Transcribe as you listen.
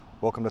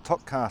Welcome to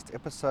Topcast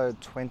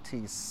episode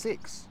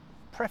 26.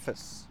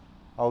 Preface.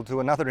 I'll do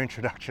another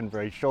introduction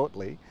very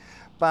shortly,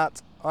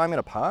 but I'm in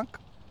a park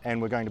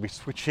and we're going to be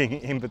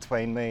switching in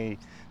between me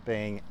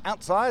being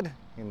outside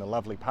in the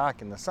lovely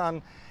park in the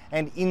sun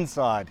and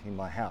inside in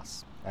my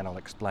house, and I'll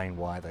explain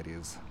why that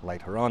is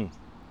later on.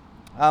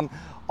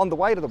 On the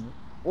way to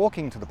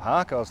walking to the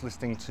park, I was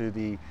listening to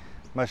the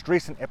most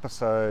recent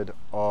episode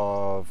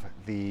of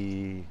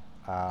the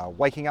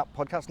Waking Up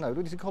podcast. No,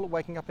 does he call it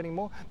Waking Up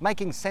anymore?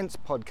 Making Sense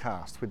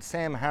podcast with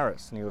Sam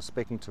Harris, and he was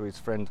speaking to his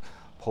friend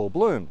Paul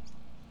Bloom.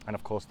 And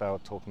of course they were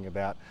talking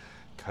about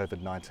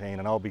COVID-19,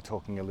 and I'll be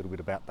talking a little bit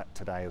about that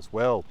today as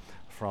well,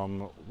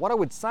 from what I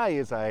would say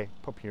is a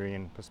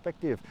Popperian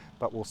perspective,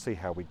 but we'll see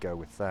how we go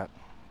with that.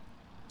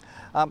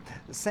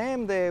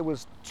 Sam there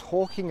was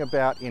talking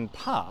about, in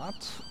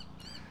part,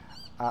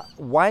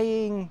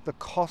 weighing the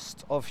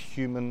cost of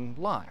human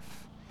life.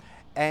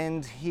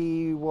 And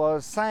he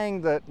was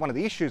saying that one of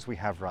the issues we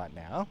have right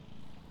now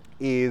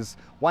is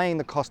weighing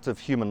the cost of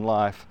human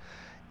life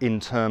in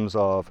terms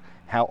of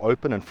how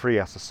open and free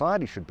our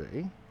society should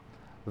be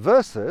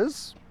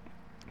versus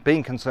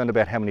being concerned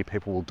about how many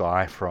people will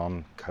die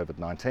from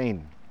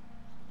COVID-19.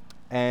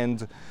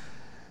 And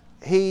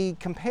he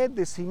compared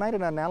this, he made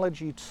an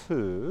analogy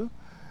to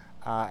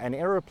an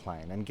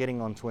aeroplane and getting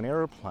onto an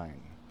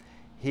aeroplane.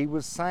 He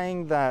was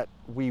saying that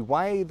we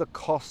weigh the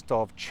cost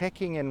of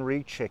checking and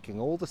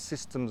rechecking all the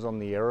systems on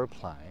the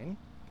aeroplane.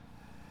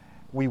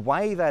 We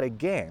weigh that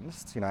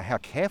against, how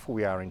careful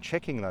we are in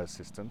checking those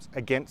systems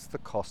against the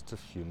cost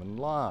of human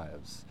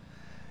lives.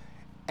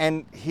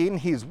 And in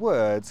his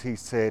words, he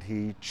said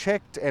he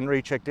checked and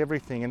rechecked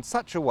everything in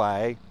such a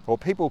way, or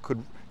people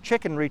could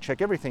check and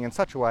recheck everything in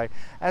such a way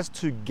as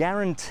to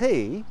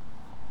guarantee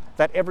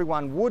that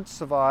everyone would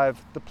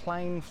survive the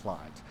plane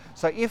flight.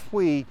 So if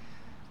we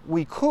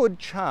could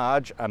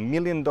charge $1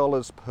 million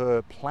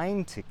per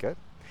plane ticket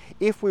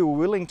if we were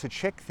willing to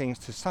check things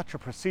to such a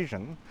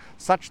precision,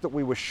 such that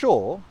we were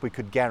sure we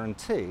could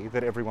guarantee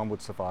that everyone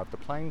would survive the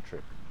plane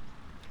trip.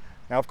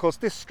 Now, of course,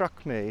 this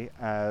struck me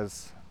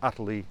as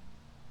utterly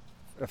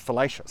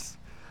fallacious.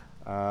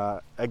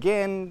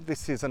 Again,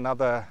 this is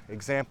another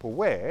example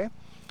where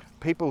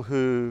people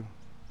who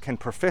can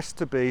profess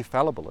to be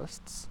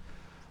fallibilists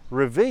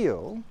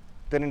reveal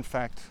that, in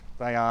fact,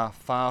 they are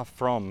far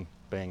from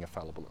being a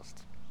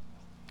fallibilist.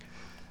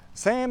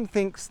 Sam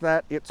thinks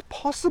that it's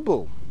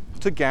possible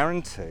to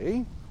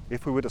guarantee,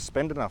 if we were to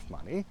spend enough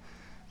money,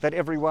 that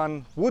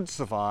everyone would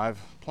survive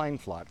plane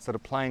flights, that a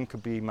plane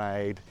could be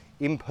made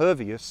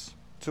impervious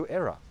to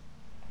error.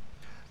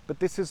 But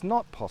this is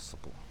not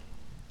possible.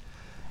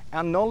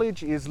 Our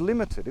knowledge is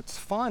limited, it's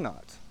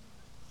finite.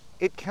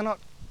 It cannot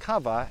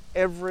cover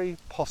every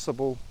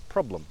possible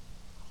problem.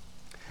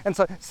 And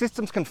so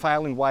systems can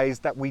fail in ways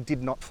that we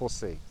did not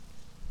foresee.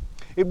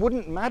 It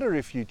wouldn't matter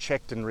if you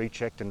checked and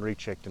rechecked and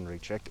rechecked and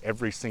rechecked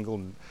every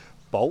single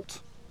bolt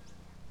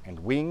and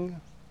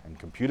wing and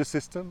computer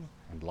system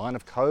and line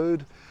of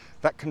code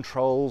that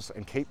controls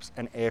and keeps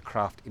an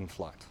aircraft in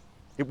flight.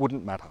 It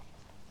wouldn't matter.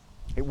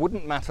 It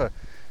wouldn't matter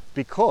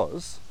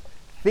because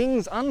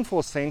things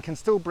unforeseen can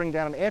still bring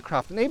down an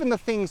aircraft, and even the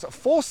things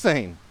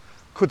foreseen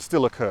could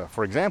still occur.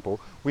 For example,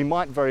 we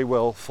might very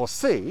well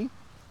foresee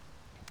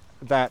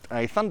that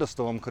a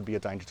thunderstorm could be a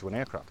danger to an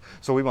aircraft.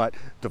 So we might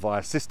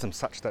devise systems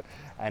such that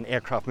an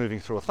aircraft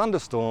moving through a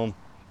thunderstorm,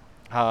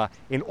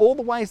 in all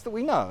the ways that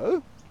we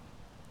know,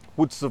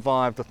 would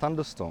survive the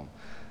thunderstorm.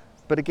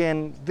 But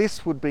again,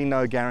 this would be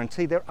no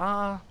guarantee. There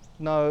are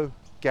no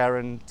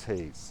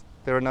guarantees.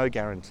 There are no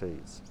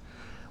guarantees.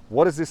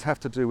 What does this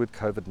have to do with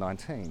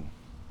COVID-19?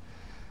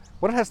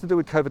 What it has to do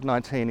with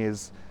COVID-19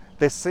 is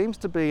there seems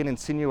to be an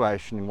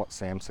insinuation in what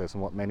Sam says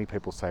and what many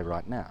people say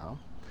right now,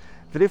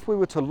 that if we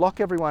were to lock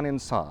everyone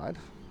inside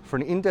for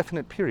an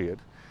indefinite period,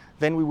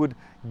 then we would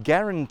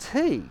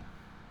guarantee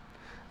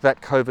that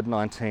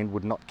COVID-19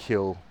 would not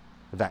kill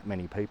that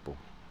many people.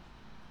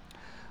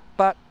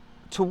 But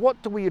to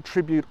what do we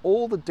attribute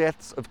all the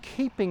deaths of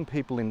keeping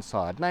people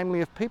inside?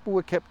 Namely, if people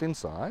were kept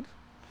inside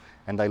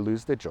and they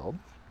lose their job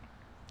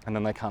and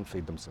then they can't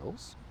feed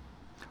themselves,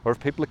 or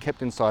if people are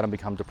kept inside and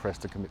become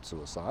depressed and commit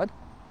suicide,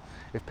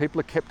 if people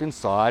are kept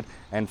inside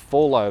and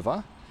fall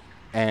over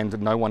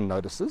and no one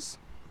notices,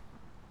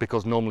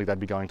 because normally they'd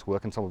be going to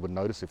work and someone would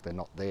notice if they're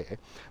not there.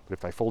 But if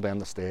they fall down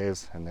the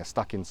stairs and they're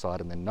stuck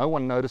inside and then no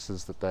one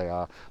notices that they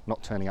are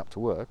not turning up to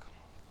work,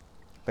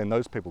 then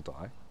those people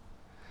die.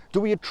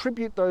 Do we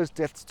attribute those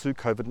deaths to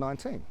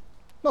COVID-19?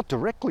 Not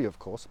directly, of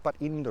course, but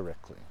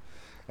indirectly.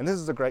 And this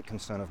is a great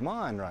concern of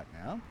mine right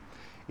now,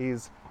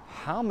 is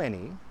how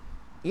many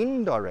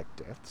indirect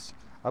deaths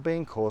are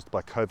being caused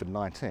by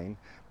COVID-19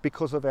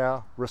 because of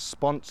our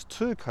response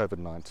to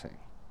COVID-19.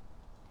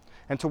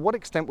 And to what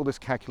extent will this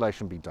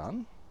calculation be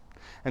done?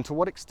 And to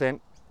what extent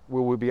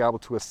will we be able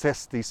to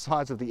assess the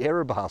size of the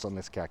error bars on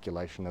this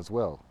calculation as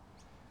well?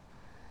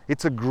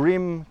 It's a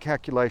grim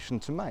calculation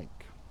to make.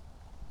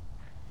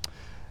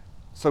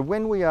 So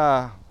when we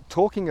are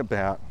talking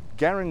about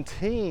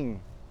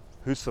guaranteeing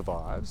who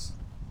survives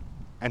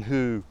and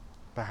who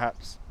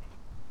perhaps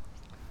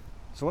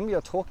So when we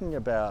are talking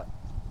about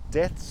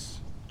deaths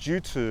due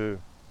to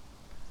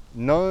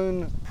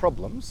known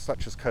problems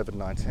such as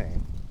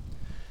COVID-19,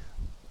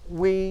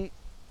 we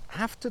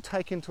have to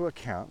take into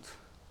account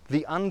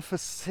the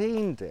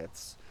unforeseen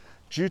deaths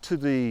due to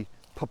the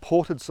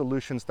purported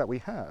solutions that we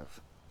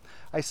have.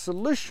 A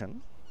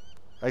solution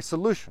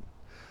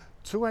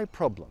to a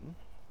problem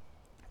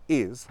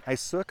is a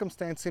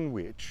circumstance in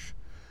which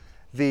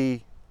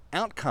the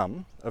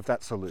outcome of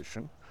that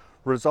solution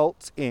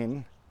results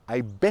in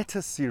a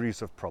better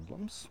series of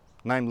problems,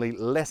 namely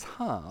less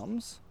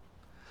harms,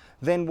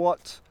 than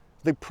what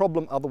the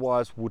problem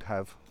otherwise would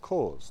have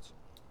caused.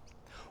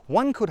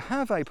 One could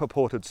have a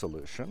purported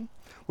solution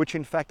which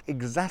in fact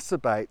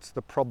exacerbates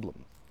the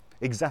problem,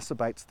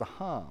 exacerbates the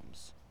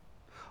harms.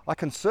 I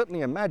can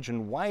certainly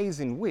imagine ways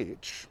in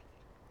which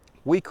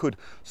we could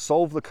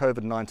solve the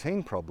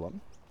COVID-19 problem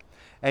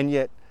and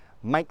yet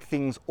make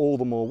things all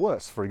the more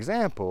worse. For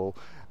example,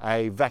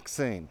 a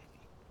vaccine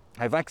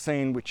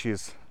which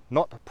is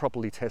not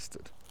properly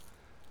tested.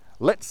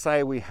 Let's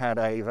say we had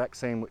a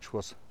vaccine which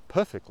was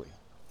perfectly,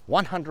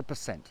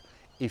 100%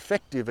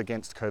 effective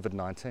against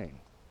COVID-19.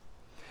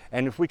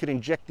 And if we could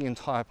inject the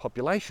entire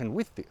population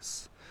with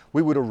this,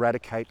 we would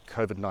eradicate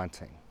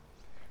COVID-19.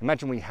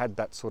 Imagine we had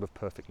that sort of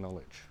perfect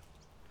knowledge.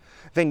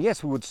 Then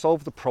yes, we would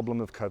solve the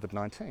problem of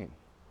COVID-19.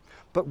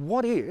 But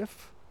what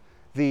if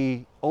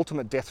the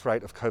ultimate death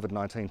rate of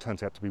COVID-19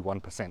 turns out to be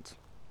 1%?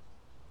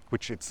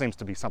 Which it seems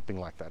to be something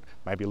like that.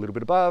 Maybe a little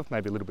bit above,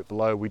 maybe a little bit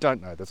below, we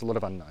don't know. There's a lot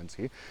of unknowns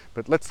here.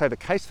 But let's say the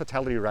case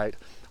fatality rate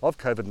of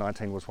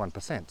COVID-19 was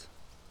 1%.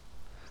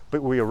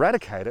 But we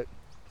eradicate it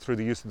through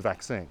the use of the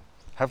vaccine.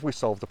 Have we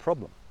solved the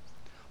problem?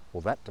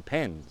 Well, that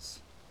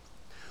depends.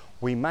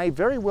 We may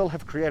very well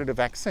have created a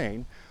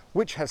vaccine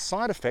which has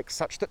side effects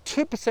such that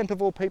 2%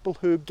 of all people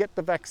who get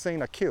the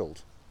vaccine are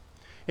killed,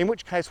 in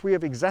which case we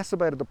have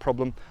exacerbated the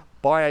problem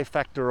by a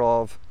factor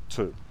of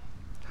 2.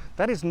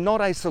 That is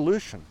not a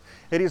solution.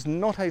 It is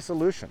not a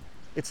solution.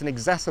 It's an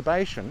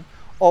exacerbation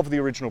of the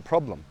original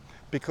problem.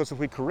 Because if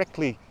we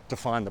correctly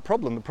define the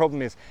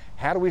problem is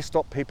how do we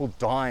stop people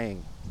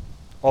dying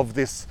of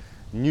this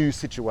new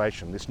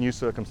situation, this new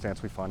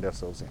circumstance we find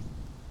ourselves in?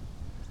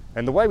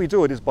 And the way we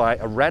do it is by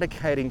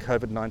eradicating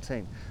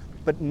COVID-19,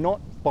 but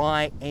not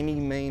by any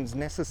means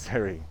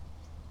necessary.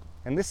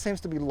 And this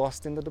seems to be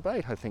lost in the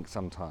debate, I think,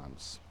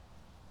 sometimes.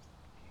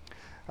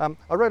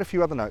 I wrote a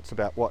few other notes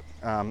about what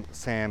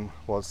Sam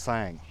was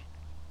saying.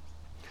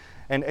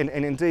 And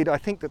indeed, I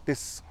think that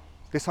this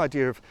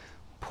idea of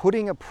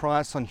putting a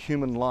price on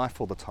human life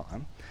all the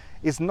time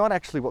is not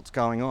actually what's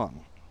going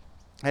on.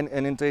 And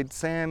indeed,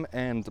 Sam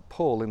and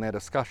Paul in their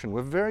discussion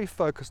were very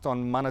focused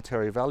on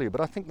monetary value, but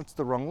I think that's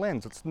the wrong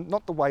lens. It's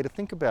not the way to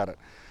think about it.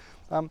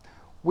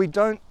 We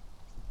don't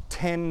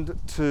tend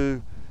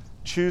to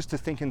choose to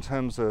think in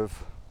terms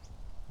of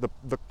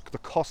the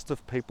cost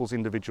of people's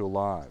individual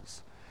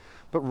lives.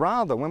 But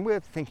rather, when we're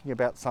thinking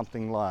about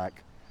something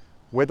like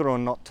whether or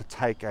not to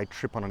take a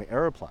trip on an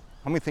aeroplane,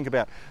 when we think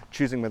about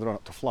choosing whether or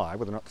not to fly,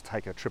 whether or not to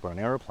take a trip on an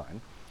aeroplane,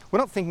 we're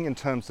not thinking in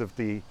terms of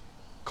the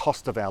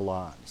cost of our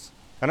lives.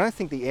 And I don't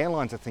think the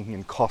airlines are thinking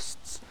in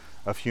costs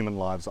of human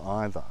lives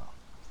either.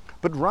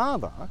 But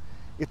rather,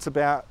 it's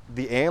about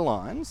the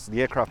airlines,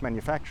 the aircraft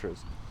manufacturers,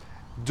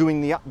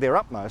 doing their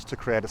utmost to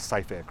create a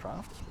safe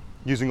aircraft,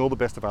 using all the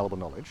best available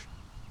knowledge,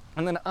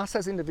 and then us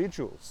as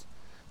individuals,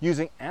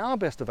 using our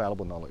best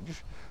available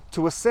knowledge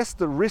to assess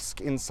the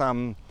risk in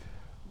some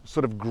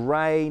sort of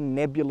grey,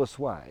 nebulous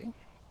way,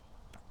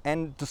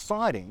 and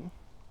deciding,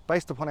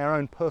 based upon our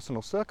own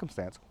personal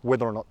circumstance,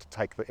 whether or not to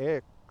take the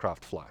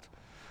aircraft flight.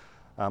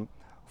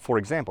 For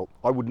example,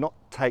 I would not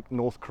take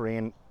North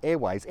Korean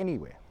Airways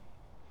anywhere.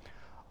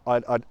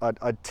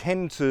 I'd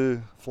tend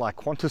to fly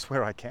Qantas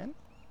where I can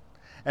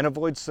and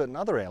avoid certain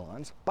other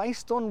airlines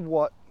based on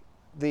what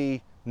the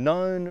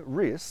known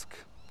risk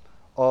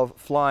of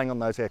flying on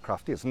those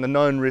aircraft is. And the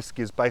known risk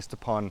is based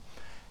upon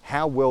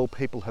how well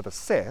people have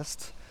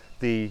assessed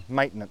the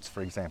maintenance,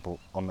 for example,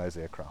 on those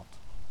aircraft.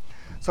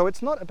 So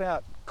it's not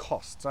about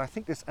costs. I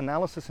think this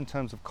analysis in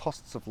terms of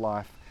costs of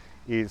life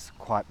is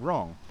quite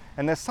wrong.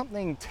 And there's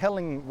something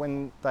telling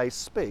when they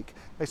speak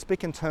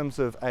in terms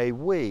of a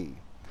we,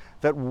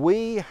 that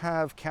we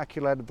have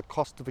calculated the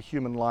cost of a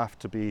human life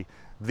to be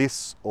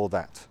this or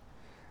that.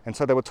 And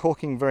so they were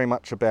talking very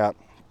much about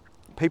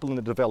people in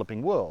the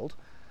developing world.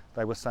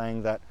 They were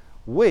saying that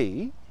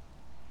we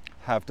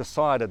have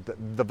decided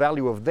that the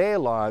value of their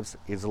lives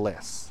is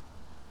less.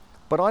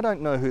 But I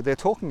don't know who they're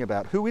talking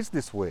about. Who is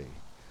this we?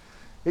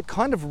 It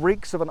kind of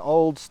reeks of an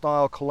old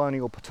style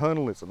colonial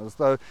paternalism, as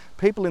though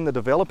people in the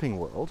developing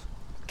world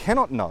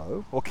cannot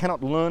know or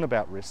cannot learn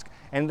about risk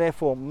and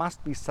therefore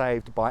must be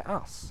saved by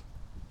us.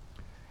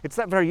 It's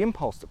that very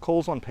impulse that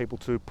calls on people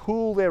to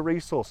pool their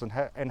resource and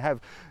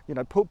have,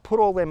 put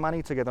all their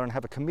money together and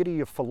have a committee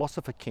of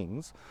philosopher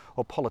kings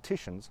or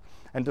politicians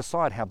and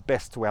decide how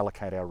best to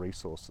allocate our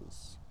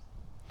resources.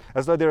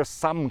 As though there is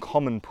some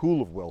common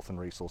pool of wealth and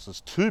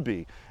resources to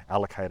be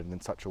allocated in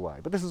such a way.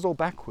 But this is all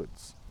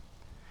backwards.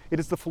 It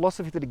is the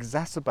philosophy that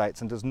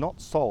exacerbates and does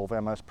not solve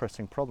our most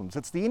pressing problems.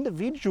 It's the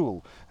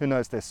individual who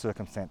knows their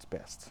circumstance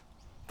best.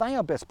 They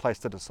are best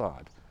placed to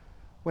decide.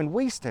 When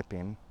we step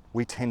in,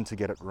 we tend to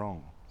get it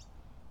wrong.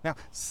 Now,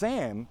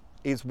 Sam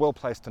is well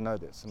placed to know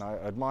this, and I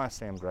admire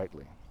Sam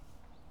greatly.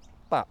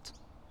 But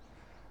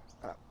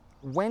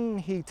when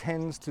he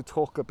tends to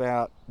talk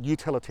about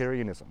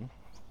utilitarianism,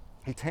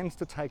 he tends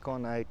to take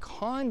on a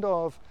kind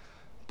of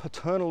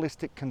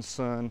paternalistic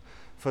concern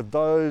for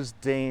those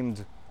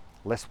deemed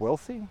less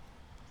wealthy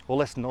or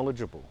less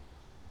knowledgeable.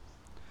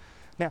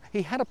 Now,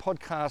 he had a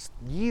podcast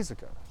years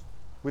ago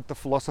with the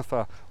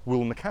philosopher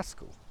Will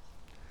MacAskill.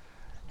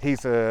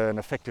 He's an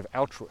effective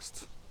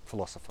altruist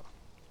philosopher.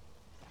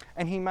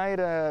 And he made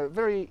a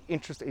very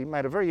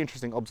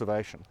interesting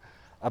observation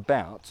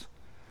about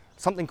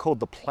something called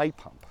the play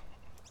pump.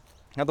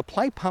 Now, the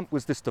play pump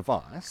was this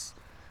device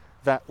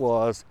that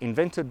was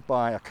created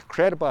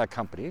by a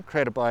company,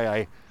 created by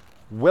a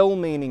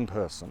well-meaning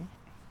person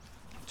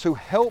to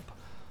help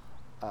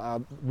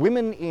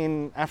women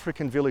in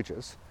African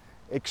villages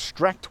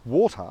extract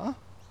water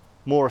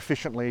more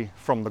efficiently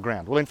from the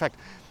ground. Well, in fact,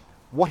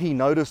 what he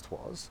noticed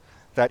was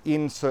that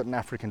in certain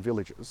African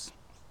villages,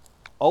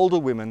 older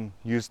women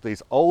used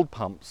these old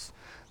pumps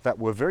that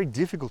were very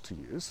difficult to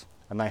use,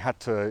 and they had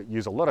to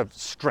use a lot of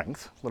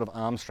strength, a lot of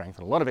arm strength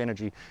and a lot of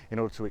energy in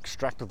order to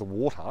extract the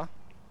water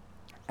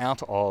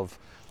out of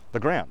the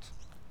ground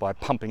by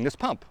pumping this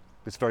pump,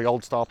 this very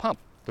old style pump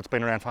that's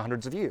been around for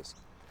hundreds of years.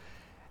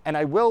 And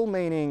a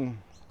well-meaning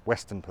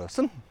Western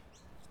person,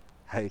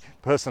 a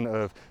person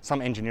of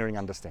some engineering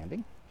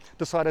understanding,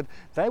 decided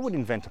they would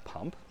invent a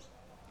pump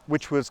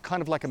which was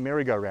kind of like a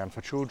merry-go-round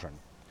for children.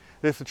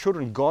 If the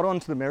children got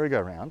onto the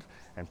merry-go-round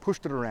and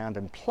pushed it around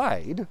and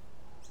played,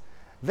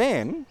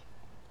 then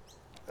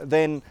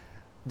they'd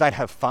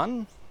have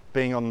fun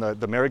being on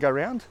the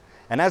merry-go-round,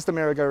 and as the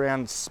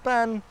merry-go-round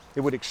span,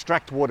 it would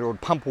extract water, it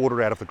would pump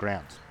water out of the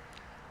ground.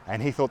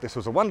 And he thought this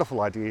was a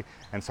wonderful idea,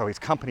 and so his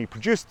company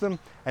produced them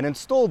and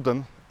installed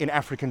them in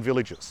African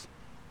villages.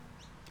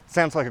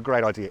 Sounds like a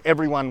great idea.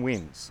 Everyone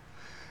wins.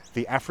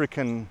 The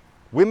African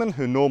women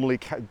who normally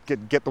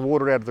get the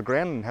water out of the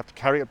ground and have to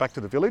carry it back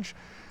to the village,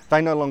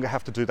 they no longer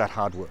have to do that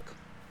hard work.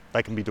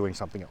 They can be doing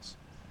something else.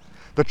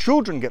 The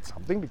children get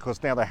something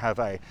because now they have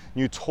a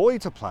new toy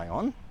to play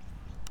on,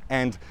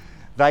 and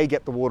they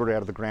get the water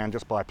out of the ground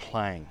just by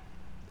playing.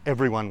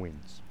 Everyone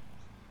wins.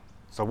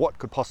 So what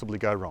could possibly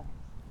go wrong?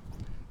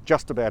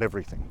 Just about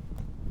everything.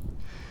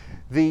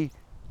 The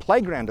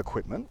playground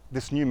equipment,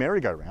 this new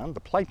merry-go-round, the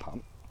play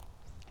pump,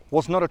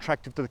 was not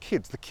attractive to the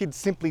kids. The kids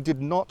simply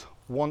did not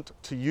want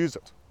to use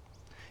it.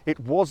 It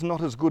was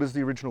not as good as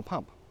the original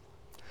pump.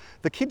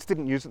 The kids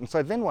didn't use it, and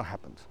so then what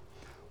happened?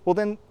 Well,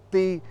 then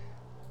the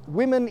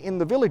women in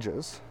the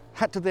villages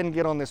had to then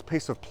get on this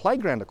piece of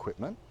playground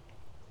equipment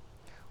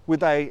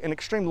with an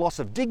extreme loss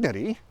of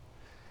dignity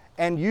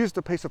and used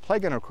a piece of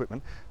playground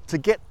equipment to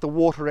get the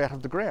water out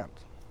of the ground.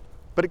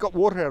 But it got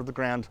water out of the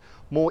ground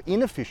more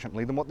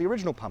inefficiently than what the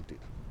original pump did.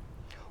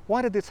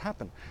 Why did this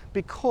happen?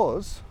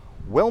 Because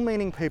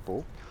well-meaning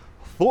people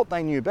thought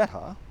they knew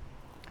better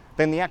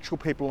than the actual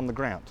people on the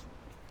ground,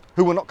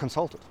 who were not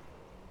consulted.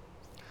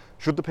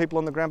 Should the people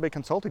on the ground be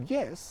consulted?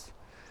 Yes,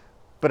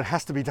 but it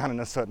has to be done in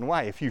a certain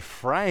way. If you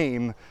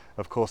frame,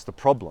 of course, the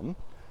problem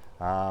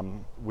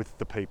with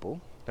the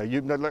people,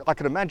 I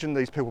can imagine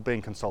these people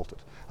being consulted.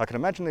 I can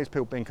imagine these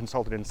people being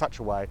consulted in such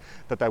a way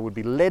that they would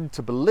be led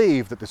to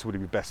believe that this would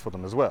be best for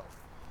them as well.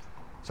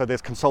 So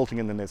there's consulting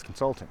and then there's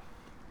consulting.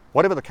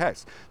 Whatever the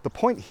case, the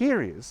point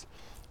here is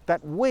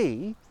that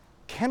we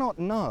cannot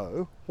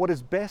know what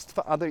is best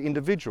for other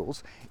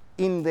individuals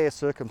in their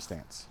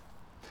circumstance.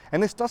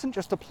 And this doesn't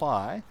just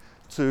apply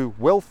to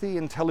wealthy,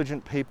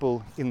 intelligent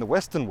people in the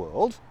Western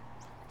world,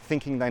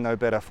 thinking they know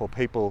better for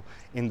people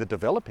in the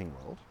developing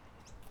world.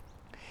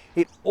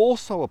 It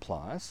also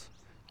applies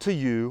to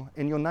you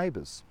and your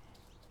neighbours.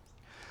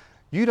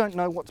 You don't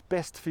know what's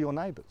best for your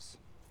neighbours.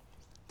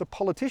 The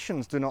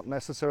politicians do not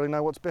necessarily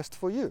know what's best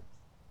for you.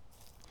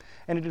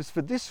 And it is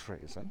for this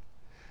reason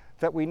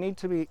that we need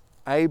to be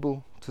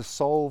able to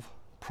solve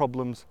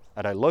problems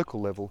at a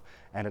local level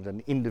and at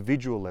an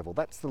individual level.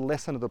 That's the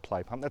lesson of the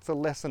play pump. That's a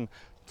lesson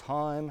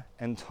time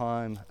and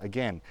time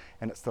again.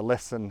 And it's the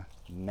lesson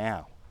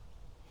now.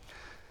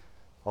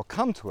 I'll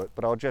come to it,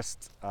 but I'll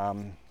just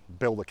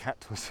bell the cat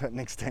to a certain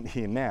extent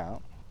here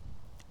now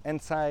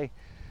and say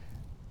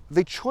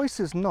the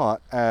choice is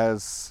not,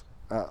 as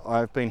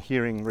I've been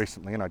hearing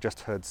recently, and I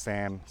just heard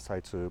Sam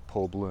say to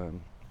Paul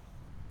Bloom,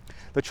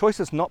 the choice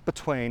is not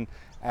between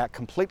our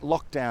complete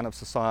lockdown of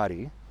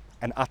society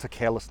and utter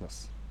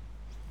carelessness.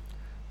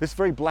 This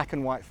very black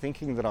and white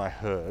thinking that I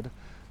heard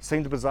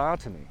seemed bizarre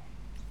to me.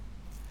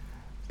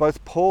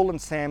 Both Paul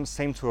and Sam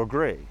seem to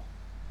agree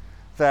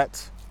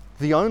that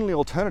the only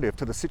alternative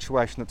to the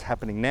situation that's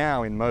happening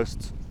now in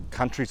most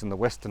countries in the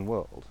Western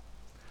world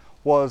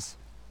was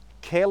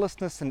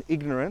carelessness and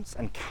ignorance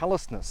and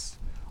callousness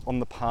on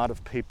the part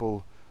of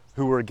people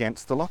who were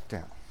against the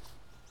lockdown.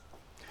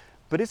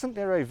 But isn't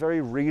there a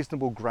very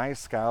reasonable grey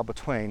scale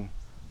between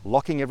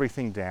locking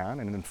everything down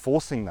and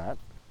enforcing that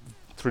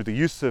through the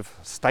use of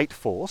state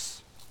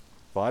force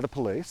by the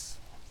police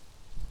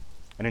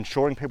and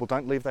ensuring people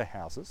don't leave their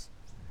houses,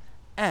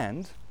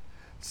 and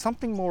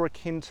something more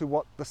akin to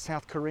what the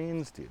South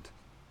Koreans did.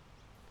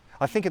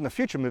 I think in the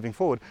future, moving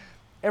forward,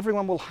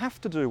 everyone will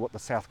have to do what the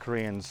South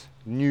Koreans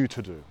knew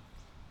to do.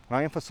 And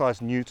I emphasise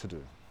knew to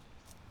do.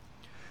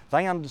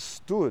 They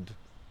understood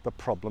the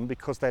problem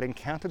because they'd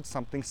encountered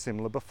something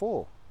similar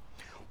before.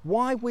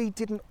 Why we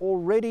didn't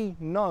already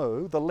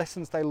know the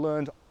lessons they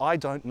learned, I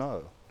don't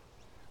know.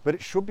 But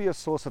it should be a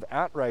source of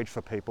outrage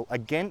for people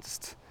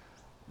against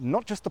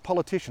not just the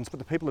politicians, but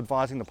the people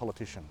advising the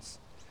politicians.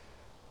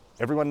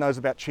 Everyone knows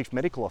about chief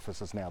medical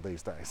officers now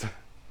these days.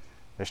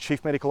 There's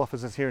chief medical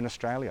officers here in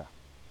Australia.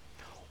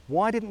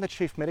 Why didn't the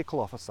chief medical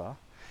officer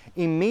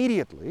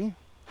immediately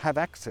have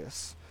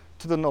access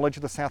to the knowledge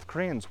of the South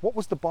Koreans? What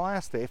was the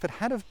bias there? If it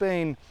had have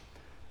been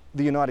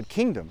the United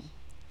Kingdom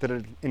that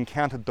had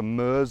encountered the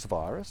MERS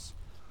virus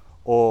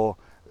or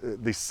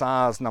the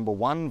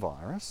SARS-1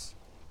 virus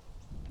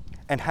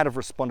and had have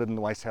responded in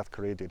the way South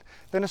Korea did,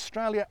 then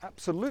Australia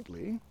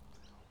absolutely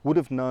would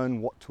have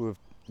known what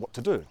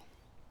to do,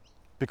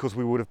 because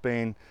we would have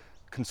been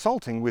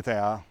consulting with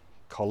our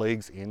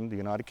colleagues in the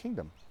United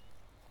Kingdom.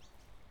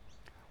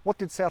 What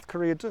did South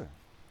Korea do?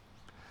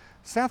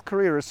 South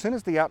Korea, as soon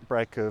as the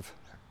outbreak of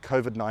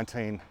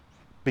COVID-19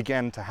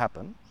 began to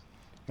happen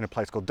in a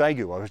place called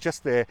Daegu, I was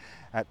just there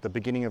at the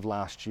beginning of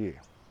last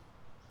year.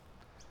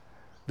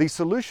 The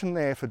solution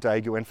there for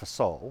Daegu and for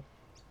Seoul,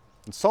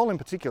 and Seoul in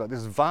particular,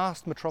 this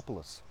vast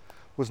metropolis,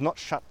 was not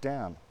shut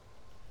down.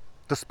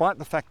 Despite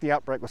the fact the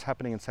outbreak was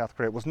happening in South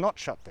Korea, it was not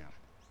shut down.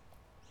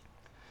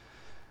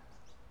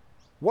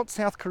 What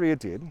South Korea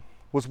did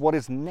was what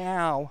is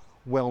now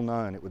well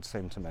known, it would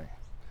seem to me.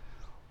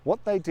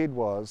 What they did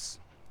was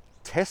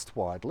test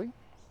widely.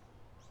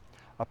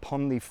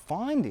 Upon the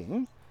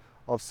finding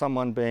of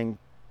someone being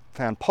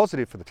found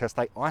positive for the test,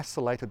 they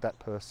isolated that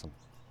person.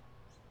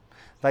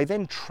 They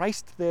then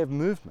traced their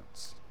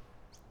movements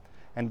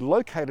and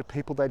located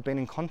people they'd been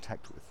in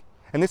contact with.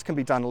 And this can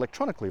be done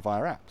electronically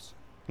via apps.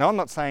 Now, I'm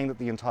not saying that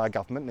the entire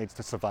government needs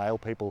to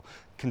surveil people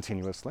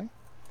continuously,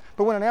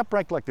 but when an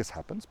outbreak like this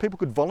happens, people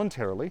could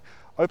voluntarily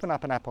open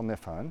up an app on their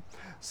phone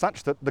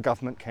such that the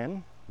government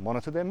can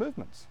monitor their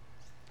movements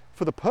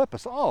for the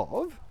purpose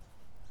of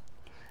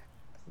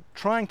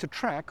trying to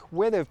track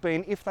where they've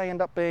been if they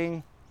end up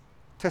being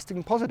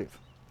testing positive.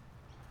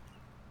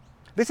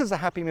 This is a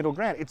happy middle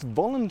ground. It's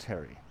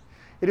voluntary.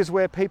 It is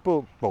where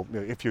people, well,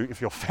 if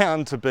you're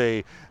found to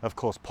be, of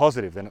course,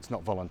 positive, then it's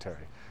not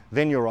voluntary.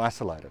 Then you're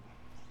isolated.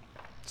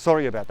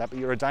 Sorry about that, but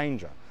you're a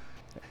danger.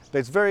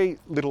 There's very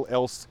little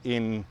else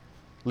in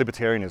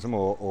libertarianism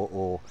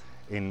or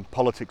in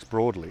politics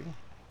broadly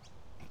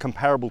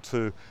comparable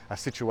to a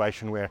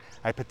situation where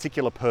a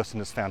particular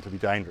person is found to be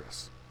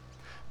dangerous.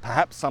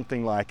 Perhaps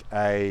something like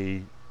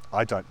a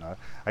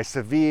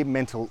severe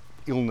mental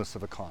illness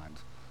of a kind,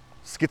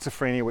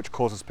 schizophrenia, which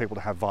causes people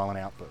to have violent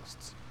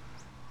outbursts.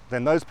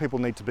 Then those people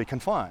need to be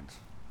confined,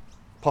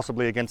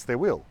 possibly against their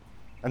will,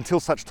 until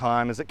such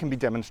time as it can be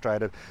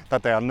demonstrated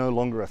that they are no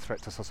longer a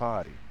threat to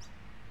society.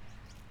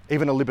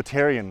 Even a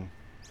libertarian,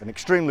 an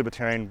extreme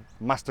libertarian,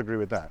 must agree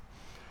with that.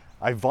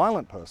 A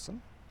violent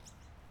person,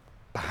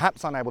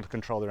 perhaps unable to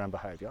control their own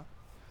behaviour,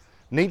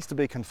 needs to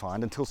be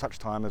confined until such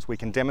time as we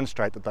can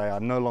demonstrate that they are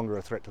no longer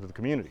a threat to the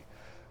community.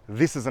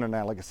 This is an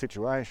analogous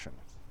situation.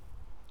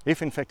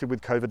 If infected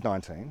with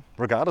COVID-19,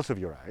 regardless of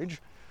your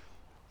age,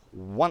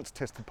 once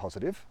tested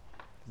positive,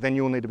 then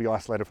you'll need to be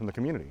isolated from the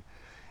community.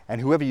 And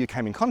whoever you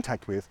came in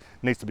contact with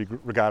needs to be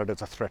regarded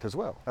as a threat as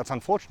well. That's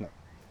unfortunate.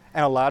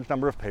 And a large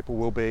number of people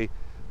will be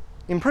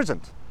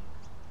imprisoned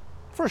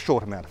for a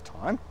short amount of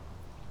time,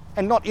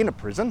 and not in a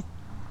prison,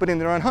 but in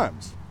their own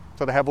homes.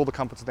 So they have all the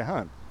comforts of their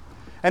home.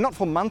 And not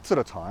for months at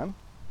a time,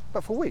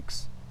 but for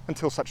weeks,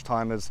 until such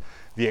time as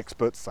the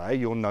experts say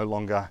you're no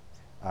longer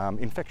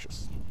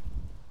infectious.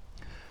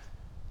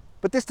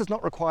 But this does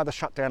not require the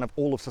shutdown of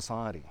all of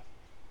society.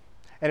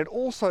 And it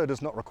also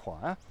does not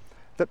require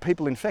that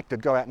people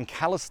infected go out and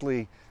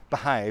callously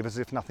behave as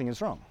if nothing is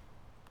wrong.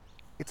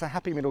 It's a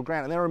happy middle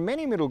ground, and there are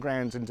many middle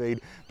grounds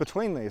indeed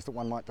between these that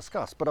one might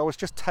discuss, but I was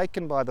just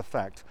taken by the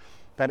fact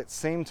that it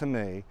seemed to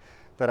me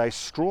that a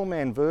straw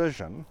man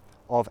version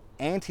of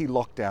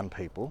anti-lockdown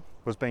people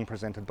was being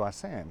presented by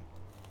Sam.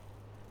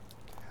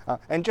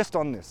 And just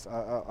on this,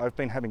 I've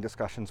been having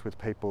discussions with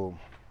people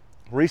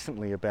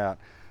recently about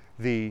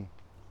the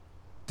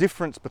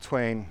difference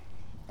between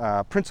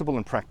principle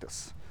and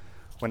practice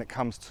when it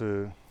comes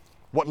to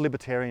what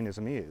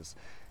libertarianism is.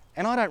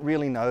 And I don't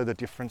really know the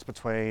difference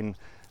between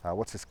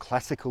what's this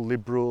classical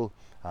liberal,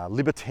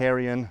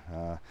 libertarian,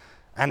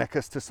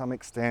 anarchist to some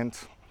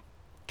extent,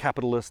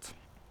 capitalist.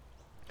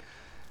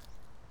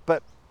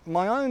 But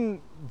my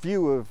own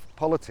view of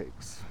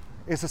politics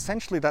is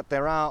essentially that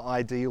there are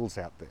ideals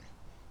out there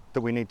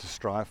that we need to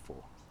strive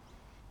for.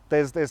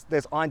 There's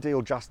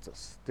ideal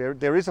justice.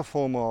 There is a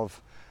form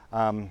of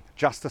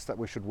justice that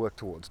we should work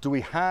towards. Do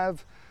we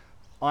have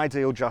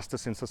ideal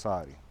justice in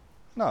society?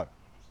 No.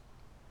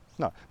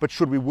 No. But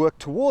should we work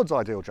towards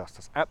ideal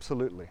justice?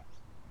 Absolutely.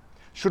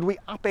 Should we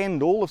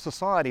upend all of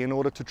society in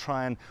order to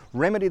try and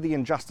remedy the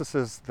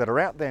injustices that are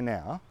out there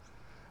now,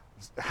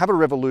 have a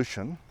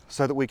revolution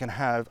so that we can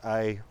have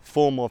a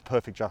form of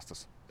perfect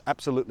justice?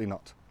 Absolutely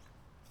not.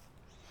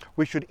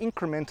 We should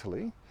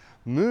incrementally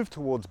move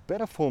towards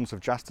better forms of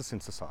justice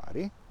in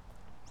society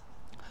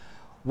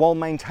while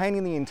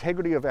maintaining the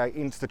integrity of our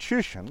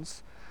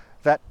institutions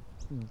that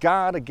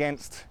guard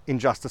against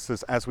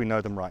injustices as we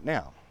know them right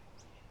now.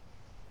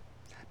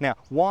 Now,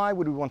 why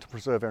would we want to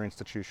preserve our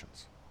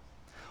institutions?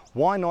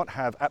 Why not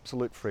have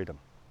absolute freedom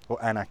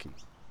or anarchy?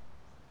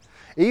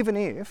 Even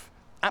if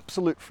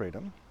absolute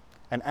freedom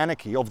and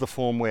anarchy of the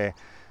form where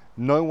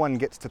no one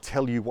gets to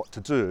tell you what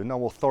to do,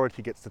 no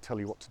authority gets to tell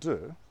you what to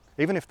do,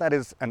 even if that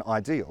is an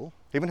ideal,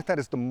 even if that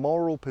is the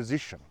moral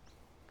position,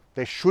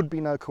 there should be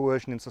no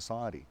coercion in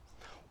society.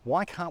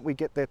 Why can't we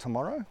get there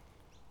tomorrow?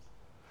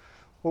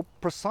 Well,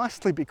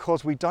 precisely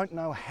because we don't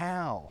know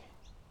how.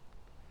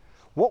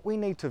 What we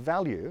need to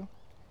value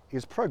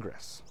is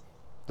progress,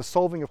 the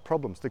solving of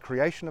problems, the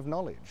creation of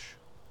knowledge.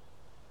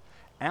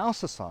 Our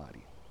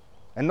society,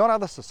 and not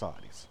other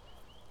societies,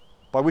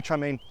 by which I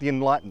mean the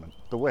Enlightenment,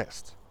 the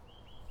West,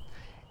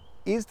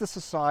 is the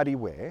society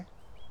where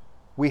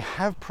we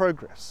have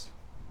progress,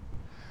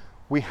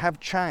 we have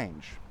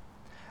change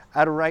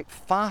at a rate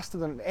faster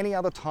than at any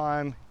other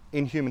time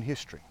in human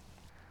history.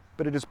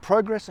 But it is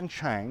progress and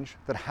change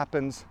that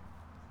happens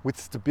with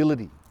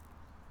stability,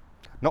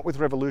 not with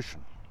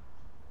revolution.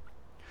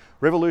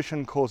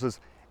 Revolution causes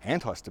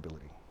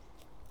anti-stability,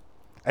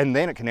 and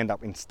then it can end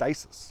up in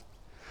stasis.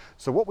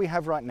 So what we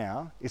have right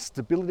now is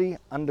stability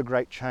under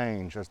great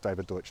change, as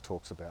David Deutsch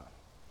talks about.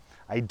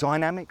 A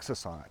dynamic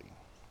society.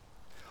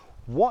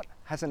 What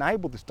has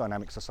enabled this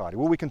dynamic society?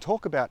 Well, we can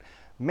talk about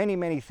many,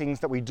 many things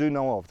that we do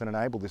know of that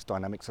enable this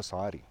dynamic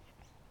society.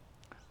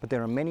 But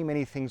there are many,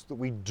 many things that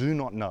we do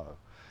not know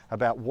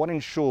about what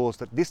ensures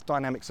that this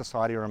dynamic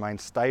society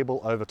remains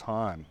stable over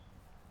time.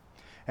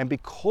 And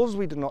because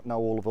we do not know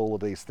all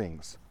of these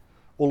things,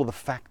 all of the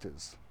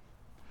factors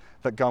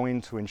that go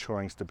into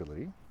ensuring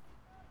stability,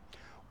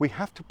 we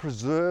have to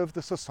preserve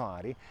the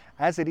society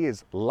as it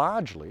is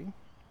largely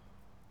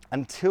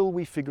until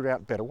we figure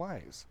out better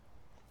ways,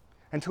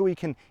 until we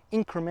can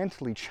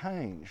incrementally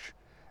change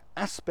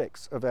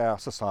aspects of our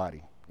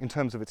society in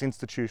terms of its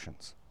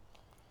institutions,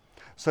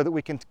 so that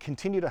we can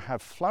continue to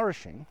have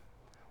flourishing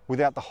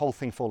without the whole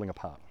thing falling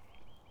apart.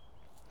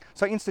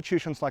 So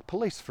institutions like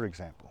police, for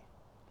example.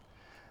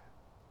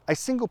 A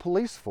single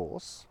police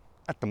force,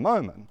 at the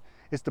moment,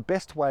 is the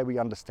best way we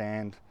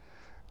understand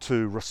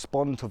to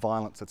respond to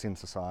violence that's in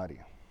society.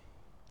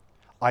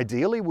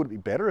 Ideally, would it be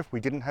better if we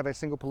didn't have a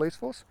single police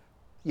force?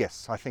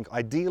 Yes, I think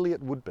ideally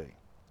it would be.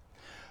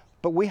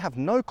 But we have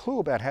no clue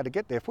about how to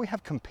get there. If we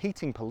have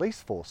competing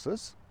police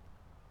forces,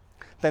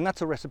 then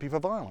that's a recipe for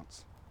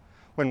violence.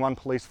 When one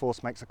police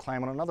force makes a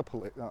claim on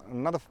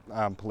another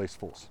police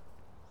force.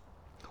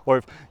 Or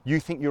if you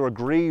think you're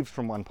aggrieved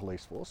from one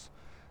police force,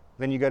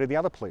 then you go to the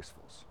other police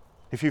force.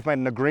 If you've made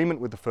an agreement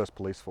with the first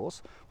police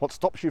force, what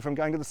stops you from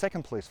going to the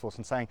second police force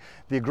and saying,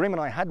 the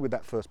agreement I had with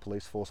that first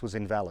police force was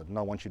invalid and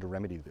I want you to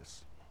remedy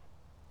this?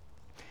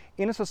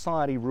 In a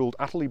society ruled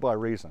utterly by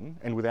reason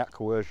and without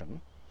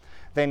coercion,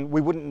 then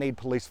we wouldn't need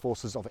police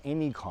forces of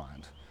any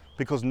kind,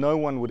 because no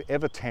one would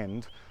ever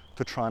tend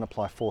to try and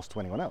apply force to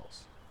anyone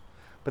else.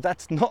 But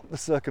that's not the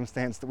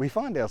circumstance that we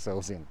find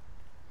ourselves in.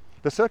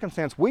 The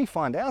circumstance we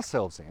find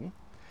ourselves in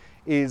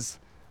is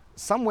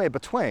somewhere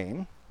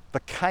between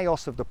the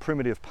chaos of the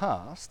primitive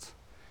past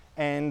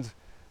and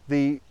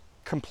the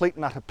complete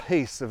and utter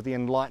peace of the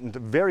enlightened,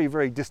 very,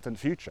 very distant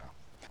future.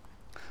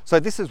 So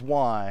this is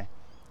why,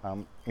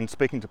 in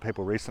speaking to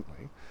people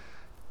recently,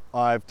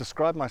 I've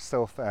described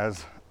myself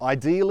as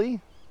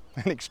ideally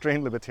an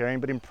extreme libertarian,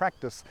 but in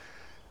practice,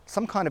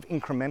 some kind of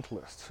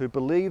incrementalist who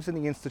believes in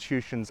the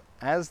institutions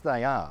as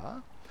they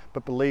are,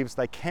 but believes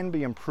they can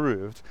be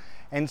improved,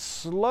 and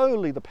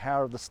slowly the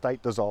power of the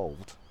state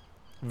dissolved,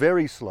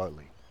 very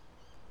slowly.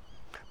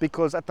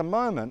 Because at the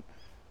moment,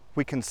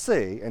 we can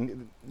see,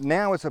 and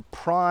now is a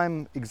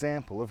prime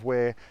example of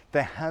where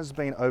there has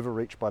been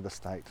overreach by the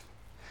state,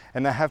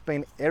 and there have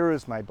been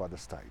errors made by the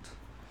state.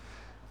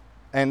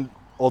 And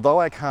although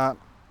I can't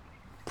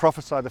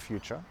prophesy the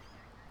future,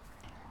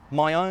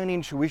 my own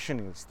intuition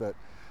is that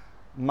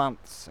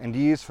months and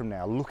years from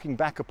now, looking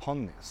back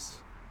upon this,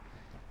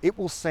 it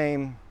will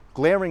seem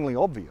glaringly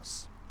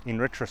obvious in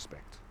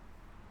retrospect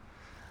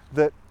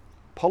that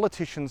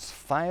politicians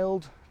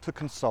failed to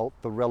consult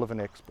the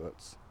relevant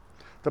experts.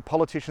 The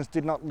politicians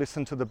did not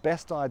listen to the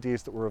best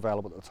ideas that were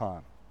available at the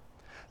time.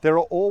 There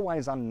are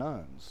always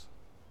unknowns.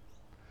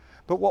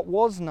 But what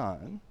was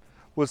known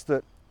was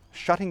that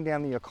shutting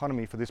down the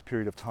economy for this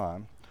period of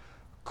time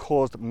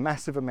caused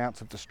massive amounts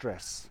of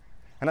distress.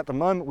 And at the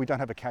moment, we don't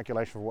have a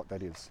calculation for what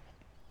that is.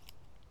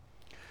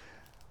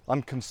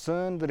 I'm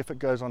concerned that if it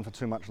goes on for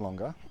too much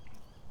longer,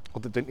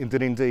 or that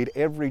indeed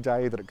every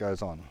day that it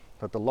goes on,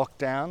 that the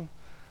lockdown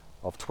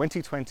of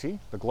 2020,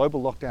 the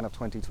global lockdown of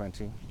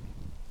 2020,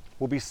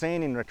 will be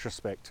seen in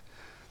retrospect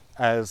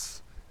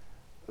as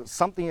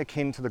something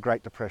akin to the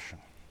Great Depression.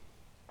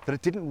 that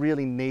it didn't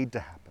really need to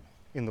happen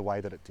in the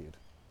way that it did.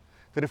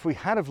 That if we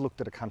had have looked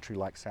at a country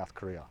like South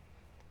Korea,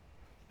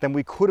 then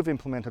we could have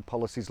implemented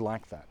policies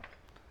like that,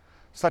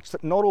 such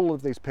that not all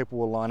of these people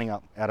were lining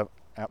up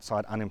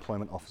outside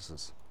unemployment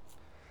offices,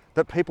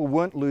 that people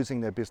weren't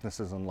losing their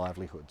businesses and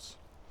livelihoods,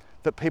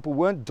 that people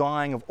weren't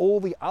dying of all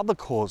the other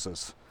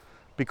causes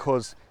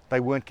because they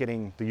weren't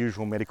getting the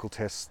usual medical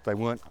tests, they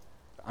weren't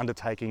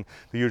undertaking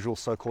the usual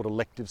so-called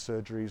elective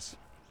surgeries,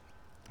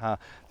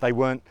 they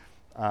weren't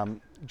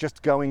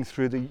just going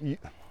through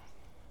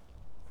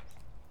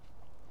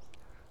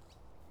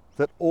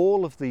that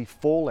all of the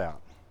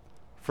fallout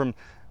from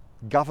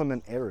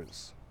government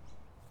errors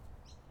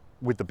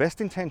with the best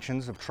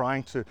intentions of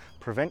trying to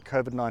prevent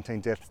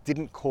COVID-19 deaths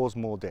didn't cause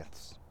more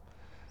deaths.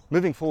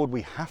 Moving forward,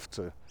 we have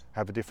to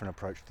have a different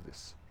approach to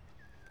this.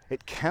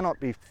 It cannot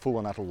be full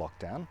and utter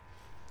lockdown,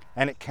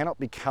 and it cannot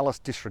be callous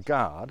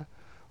disregard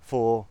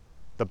for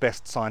the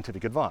best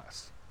scientific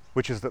advice,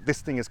 which is that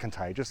this thing is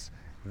contagious,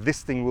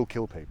 this thing will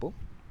kill people,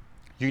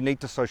 you need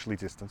to socially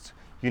distance,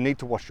 you need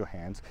to wash your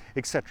hands,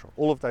 etc.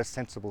 All of those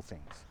sensible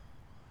things.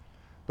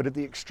 But at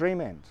the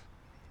extreme end,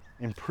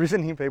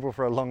 imprisoning people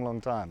for a long, long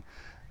time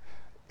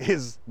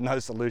is no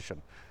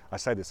solution. I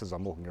say this as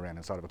I'm walking around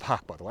inside of a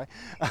park, by the way.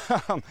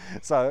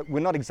 So we're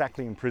not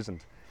exactly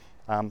imprisoned.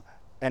 And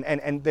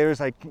there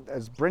is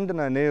as Brendan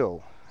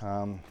O'Neill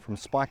from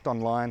Spiked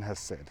Online has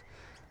said,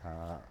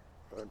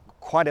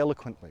 quite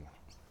eloquently,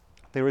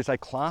 there is a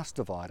class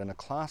divide and a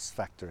class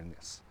factor in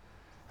this.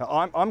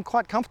 Now, I'm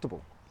quite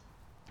comfortable.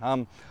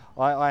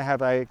 I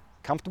have a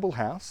comfortable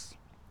house,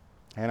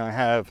 and I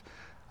have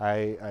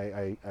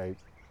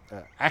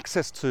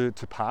access to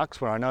parks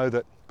where I know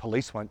that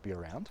police won't be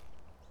around.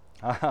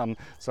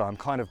 So I'm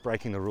kind of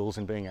breaking the rules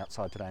in being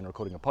outside today and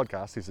recording a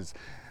podcast. This is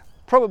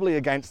probably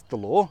against the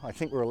law. I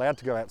think we're allowed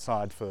to go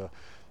outside for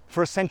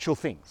essential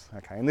things,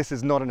 okay? And this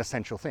is not an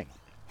essential thing.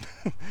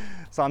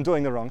 So I'm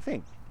doing the wrong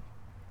thing.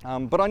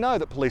 But I know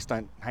that police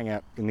don't hang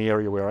out in the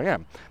area where I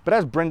am. But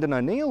as Brendan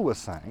O'Neill was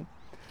saying,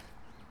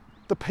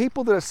 the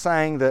people that are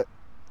saying that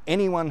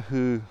anyone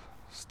who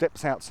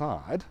steps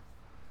outside,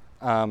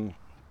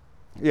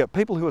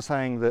 people who are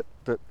saying that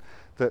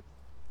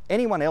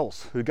anyone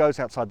else who goes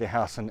outside their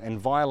house and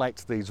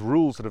violates these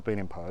rules that have been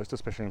imposed,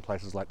 especially in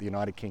places like the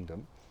United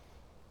Kingdom,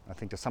 I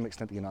think to some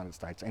extent the United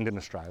States and in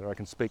Australia, I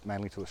can speak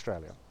mainly to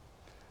Australia.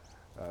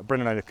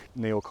 Brendan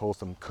O'Neill calls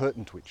them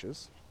curtain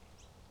twitchers.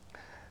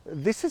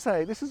 This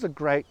is a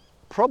great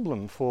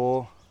problem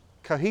for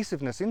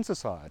cohesiveness in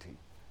society,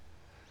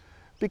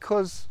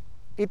 because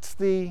it's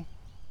the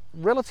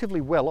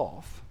relatively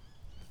well-off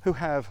who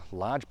have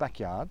large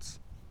backyards,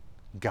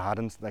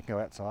 gardens that they can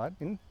go outside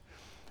in,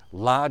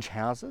 large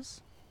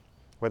houses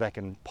where they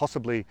can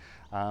possibly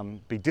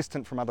be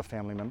distant from other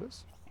family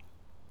members,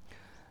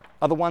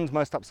 are the ones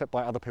most upset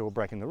by other people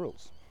breaking the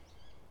rules.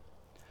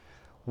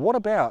 What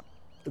about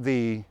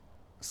the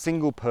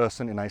single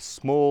person in a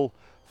small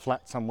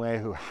flat somewhere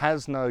who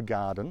has no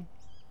garden,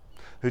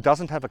 who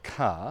doesn't have a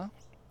car,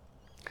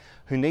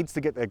 who needs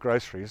to get their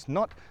groceries,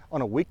 not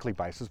on a weekly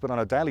basis, but on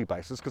a daily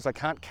basis, because they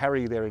can't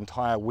carry their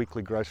entire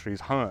weekly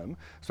groceries home,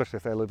 especially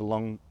if they live a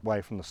long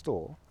way from the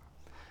store,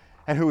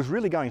 and who is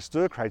really going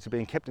stir crazy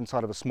being kept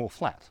inside of a small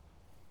flat?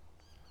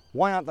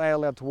 Why aren't they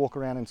allowed to walk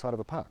around inside of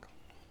a park?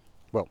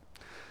 Well,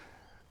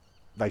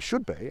 they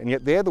should be, and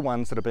yet they're the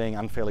ones that are being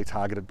unfairly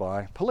targeted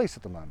by police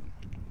at the moment.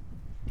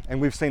 And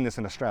we've seen this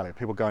in Australia,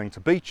 people going to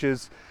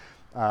beaches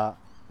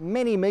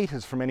many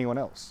metres from anyone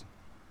else.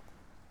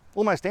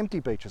 Almost empty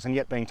beaches, and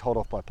yet being told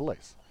off by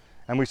police.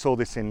 And we saw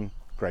this in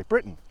Great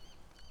Britain.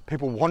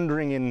 People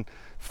wandering in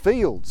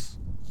fields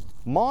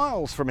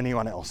miles from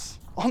anyone else,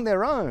 on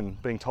their own,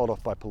 being told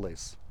off by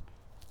police.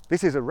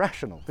 This is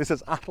irrational. This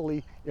is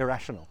utterly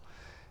irrational.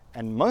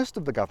 And most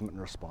of the government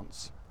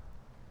response,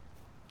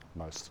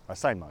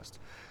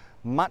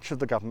 much of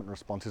the government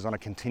response is on a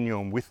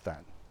continuum with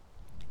that.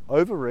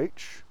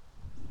 Overreach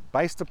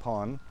based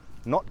upon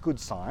not good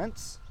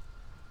science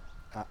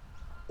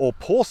or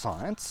poor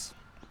science,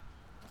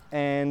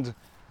 and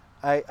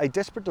a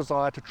desperate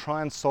desire to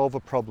try and solve a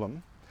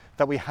problem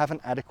that we haven't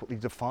adequately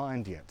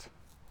defined yet.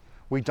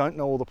 We don't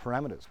know all the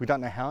parameters. We don't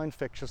know how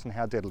infectious and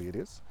how deadly it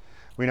is.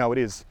 We know it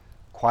is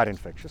quite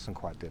infectious and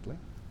quite deadly.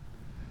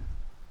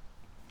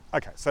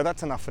 Okay, so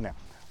that's enough for now.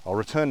 I'll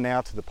return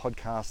now to the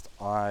podcast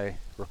I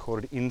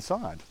recorded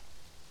inside.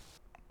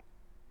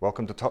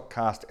 Welcome to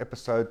Topcast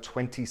episode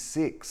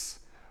 26,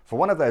 for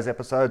one of those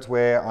episodes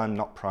where I'm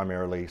not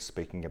primarily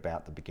speaking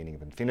about the beginning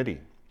of Infinity.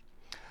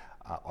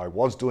 I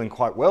was doing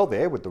quite well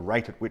there with the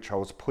rate at which I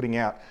was putting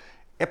out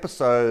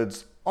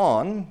episodes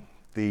on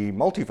the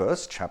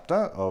multiverse chapter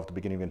of the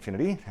beginning of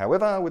Infinity.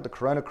 However, with the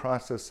corona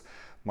crisis,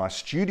 my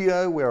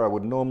studio where I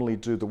would normally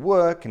do the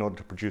work in order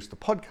to produce the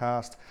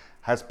podcast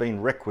has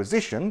been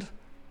requisitioned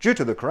due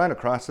to the corona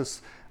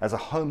crisis as a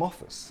home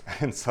office.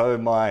 And so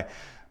my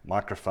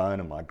microphone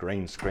and my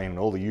green screen and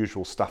all the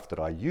usual stuff that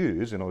I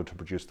use in order to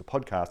produce the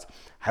podcast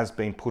has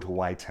been put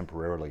away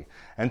temporarily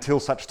until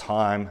such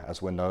time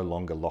as we're no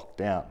longer locked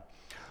down.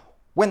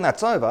 When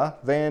that's over,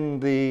 then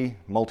the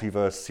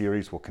multiverse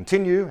series will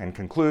continue and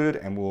conclude,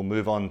 and we'll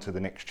move on to the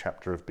next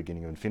chapter of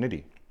Beginning of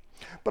Infinity.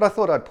 But I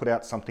thought I'd put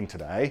out something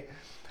today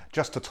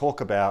just to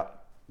talk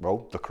about,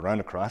 well, the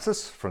corona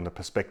crisis from the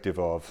perspective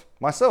of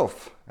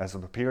myself as a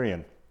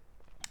Popperian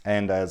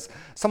and as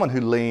someone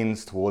who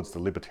leans towards the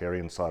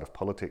libertarian side of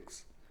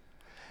politics.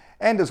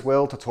 And as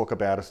well to talk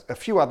about a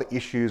few other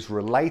issues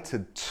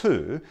related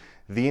to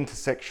the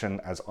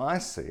intersection, as I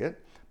see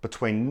it,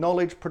 between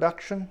knowledge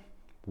production,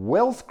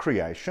 wealth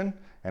creation,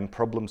 and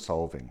problem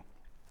solving.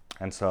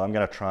 And so I'm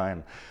going to try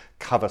and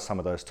cover some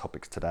of those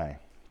topics today.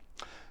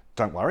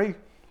 Don't worry,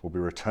 we'll be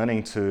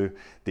returning to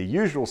the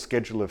usual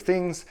schedule of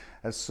things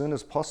as soon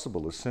as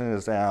possible, as soon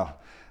as our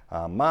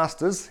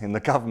masters in the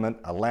government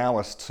allow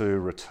us to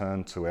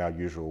return to our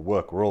usual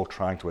work. We're all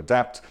trying to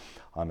adapt.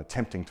 I'm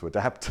attempting to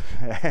adapt,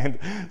 and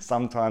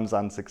sometimes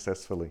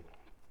unsuccessfully.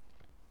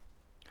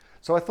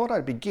 So I thought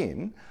I'd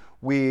begin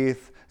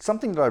with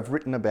something that I've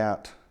written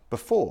about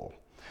before,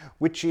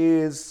 which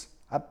is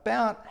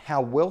about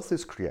how wealth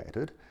is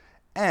created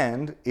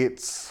and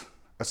its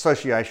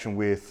association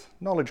with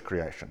knowledge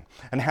creation,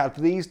 and how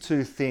these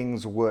two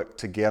things work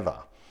together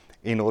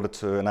in order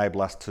to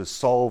enable us to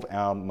solve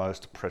our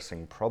most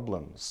pressing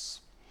problems.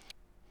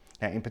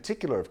 Now, in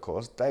particular, of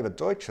course, David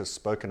Deutsch has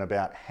spoken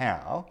about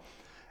how,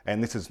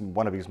 and this is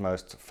one of his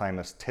most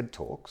famous TED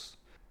Talks,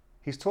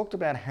 he's talked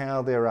about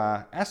how there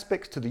are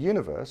aspects to the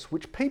universe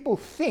which people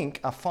think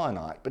are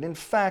finite, but in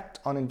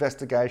fact, on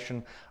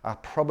investigation, are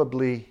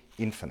probably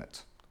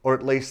infinite, or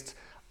at least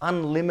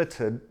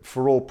unlimited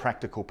for all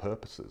practical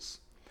purposes.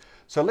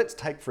 So let's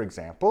take, for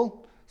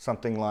example,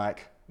 something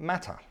like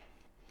matter.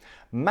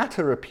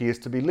 Matter appears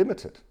to be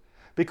limited,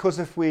 because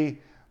if we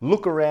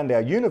look around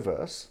our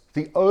universe,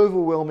 the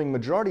overwhelming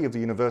majority of the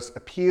universe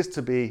appears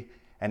to be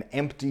an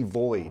empty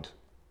void.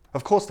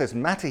 Of course, there's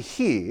matter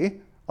here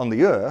on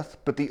the Earth,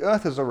 but the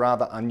Earth is a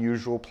rather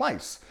unusual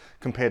place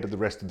compared to the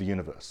rest of the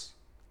universe.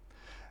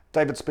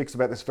 David speaks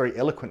about this very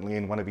eloquently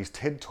in one of his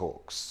TED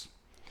Talks,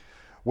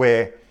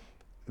 where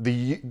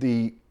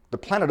the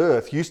planet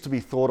Earth used to be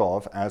thought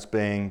of as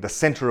being the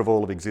center of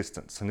all of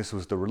existence, and this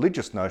was the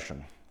religious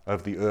notion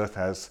of the Earth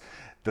as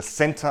the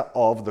center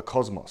of the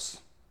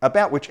cosmos,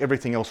 about which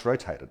everything else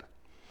rotated.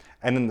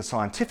 And then the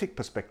scientific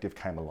perspective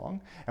came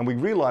along, and we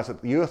realized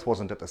that the Earth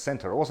wasn't at the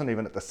center. It wasn't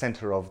even at the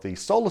center of the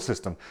solar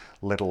system,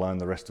 let alone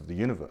the rest of the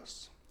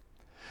universe.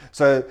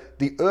 So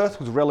the Earth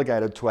was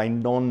relegated to a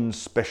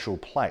non-special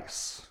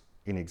place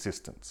in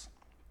existence.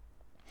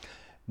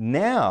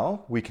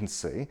 Now we can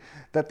see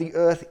that the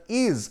Earth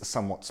is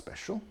somewhat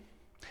special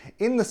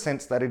in the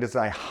sense that it is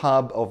a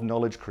hub of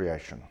knowledge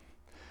creation.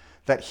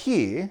 That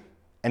here,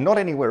 and not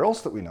anywhere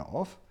else that we know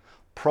of,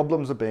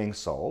 problems are being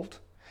solved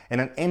and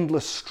an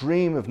endless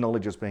stream of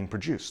knowledge is being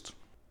produced.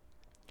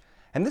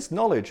 And this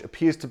knowledge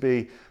appears to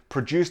be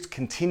produced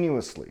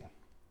continuously,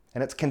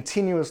 and it's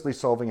continuously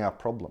solving our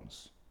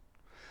problems.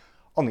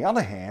 On the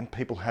other hand,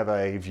 people have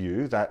a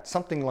view that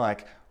something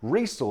like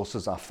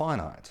resources are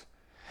finite,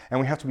 and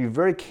we have to be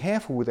very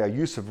careful with our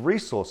use of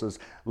resources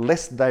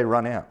lest they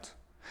run out,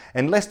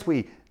 and lest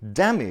we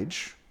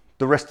damage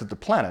the rest of the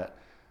planet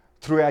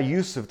through our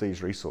use of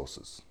these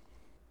resources.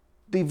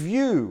 The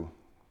view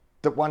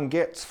that one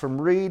gets from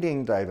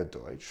reading David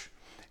Deutsch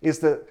is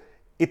that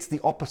it's the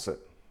opposite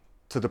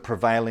to the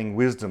prevailing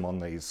wisdom on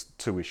these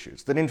two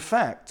issues. That in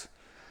fact,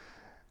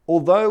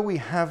 although we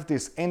have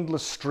this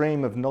endless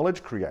stream of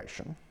knowledge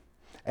creation,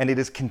 and it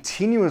is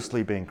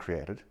continuously being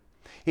created,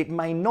 it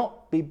may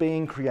not be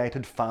being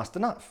created fast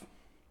enough.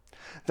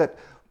 That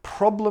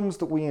problems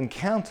that we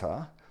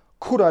encounter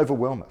could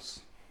overwhelm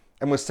us.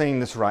 And we're seeing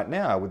this right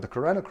now with the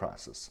corona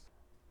crisis.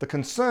 The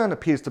concern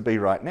appears to be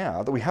right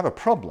now that we have a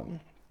problem,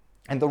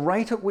 and the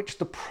rate at which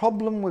the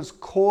problem was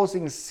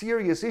causing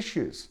serious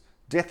issues,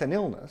 death and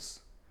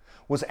illness,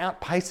 was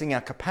outpacing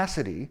our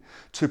capacity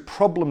to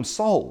problem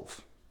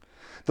solve.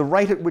 The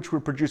rate at which we're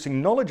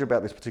producing knowledge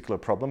about this particular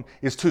problem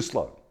is too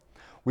slow.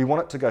 We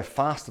want it to go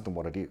faster than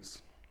what it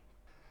is.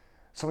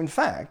 So in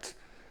fact,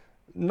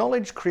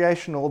 knowledge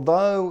creation,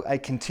 although a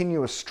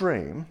continuous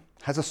stream,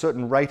 has a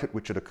certain rate at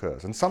which it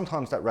occurs, and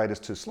sometimes that rate is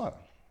too slow.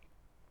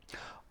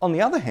 On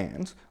the other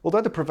hand,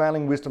 although the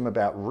prevailing wisdom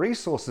about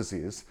resources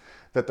is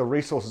that the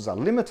resources are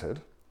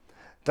limited,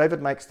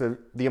 David makes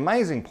the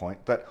amazing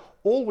point that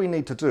all we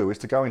need to do is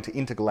to go into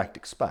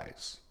intergalactic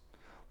space,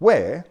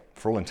 where,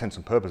 for all intents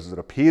and purposes, it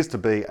appears to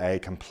be a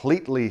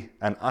completely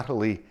and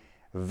utterly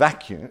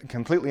vacuum,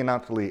 completely and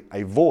utterly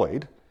a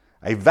void,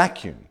 a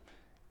vacuum,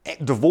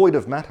 devoid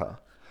of matter,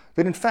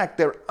 that in fact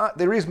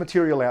there is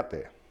material out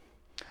there.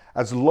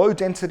 As low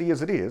density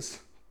as it is,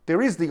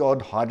 there is the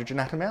odd hydrogen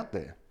atom out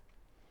there.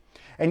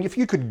 And if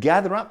you could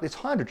gather up this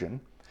hydrogen,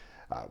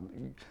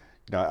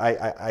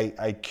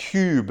 a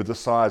cube the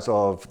size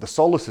of the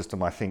solar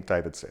system, I think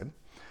David said,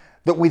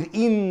 that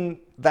within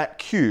that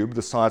cube,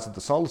 the size of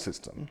the solar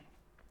system,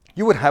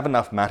 you would have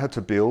enough matter to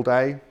build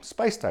a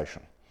space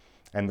station.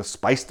 And the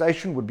space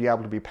station would be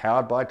able to be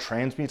powered by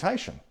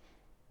transmutation,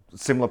 a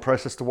similar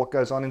process to what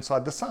goes on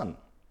inside the sun.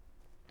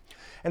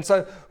 And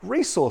so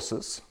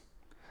resources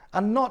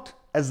are not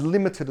as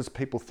limited as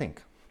people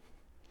think.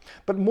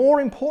 But more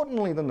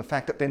importantly than the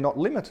fact that they're not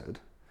limited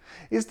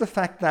is the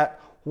fact that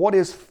what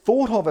is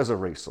thought of as a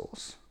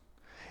resource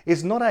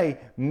is not a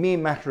mere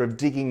matter of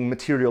digging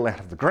material out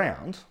of the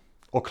ground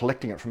or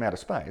collecting it from outer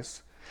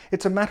space.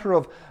 It's a matter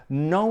of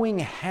knowing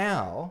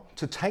how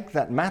to take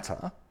that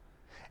matter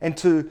and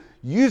to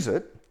use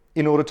it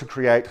in order to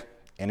create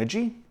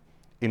energy,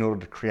 in order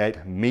to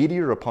create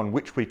media upon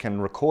which we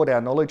can record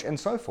our knowledge and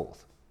so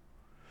forth.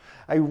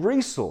 A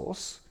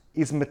resource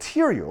is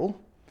material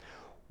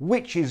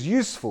which is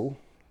useful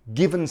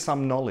given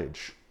some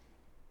knowledge.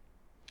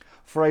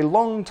 For a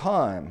long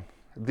time,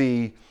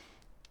 the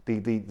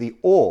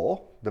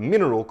ore, the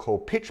mineral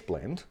called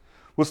pitchblende,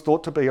 was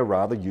thought to be a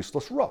rather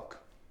useless rock.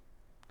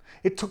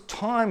 It took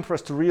time for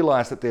us to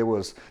realise that there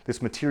was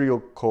this material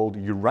called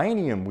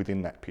uranium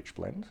within that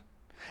pitchblende,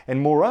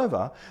 and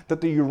moreover,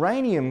 that the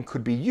uranium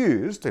could be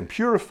used and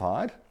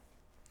purified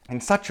in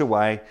such a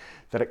way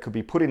that it could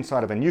be put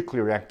inside of a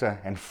nuclear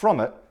reactor and from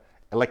it,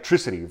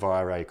 electricity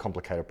via a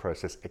complicated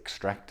process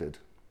extracted.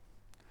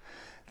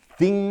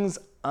 Things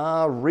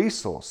are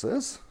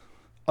resources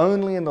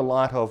only in the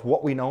light of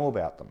what we know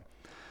about them.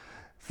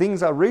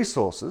 Things are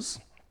resources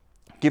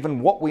given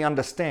what we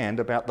understand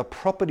about the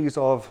properties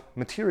of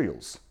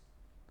materials.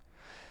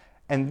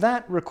 And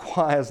that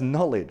requires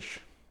knowledge.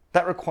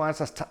 That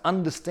requires us to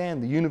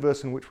understand the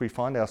universe in which we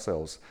find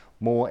ourselves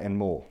more and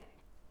more.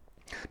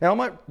 Now, I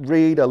might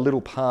read a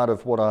little part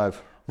of what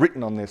I've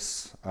written on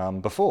this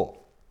before.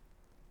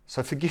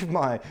 So forgive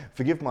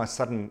my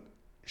sudden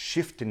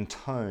shift in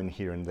tone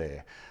here and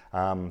there.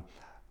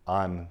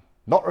 I'm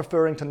not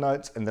referring to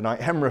notes, and then I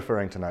am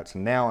referring to notes,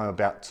 and now I'm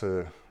about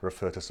to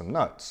refer to some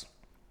notes.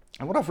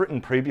 And what I've written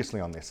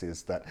previously on this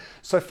is that,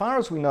 so far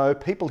as we know,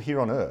 people here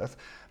on Earth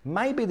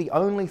may be the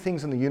only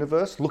things in the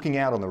universe looking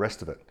out on the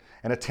rest of it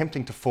and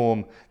attempting to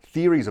form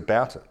theories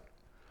about it.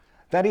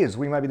 That is,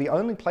 we may be the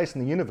only place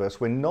in the universe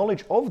where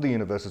knowledge of the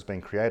universe has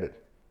been created.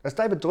 As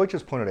David Deutsch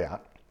has pointed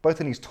out, both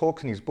in his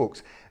talks and his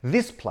books,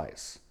 this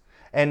place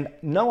and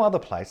no other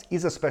place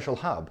is a special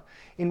hub.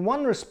 In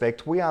one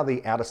respect, we are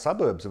the outer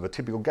suburbs of a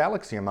typical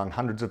galaxy among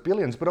hundreds of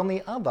billions, but on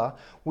the other,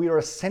 we are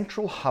a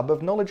central hub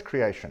of knowledge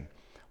creation,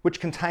 which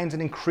contains an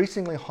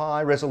increasingly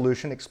high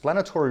resolution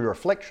explanatory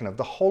reflection of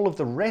the whole of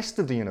the rest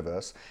of the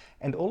universe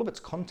and all of its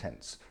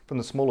contents, from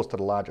the smallest to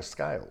the largest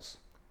scales.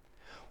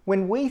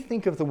 When we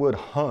think of the word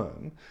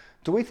home,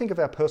 do we think of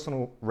our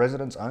personal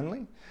residence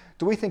only?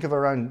 Do we think of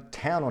our own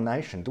town or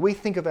nation? Do we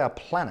think of our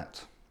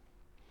planet?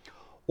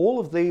 All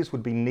of these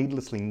would be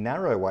needlessly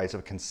narrow ways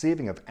of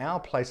conceiving of our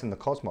place in the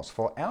cosmos,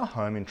 for our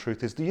home in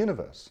truth is the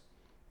universe.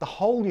 The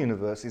whole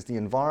universe is the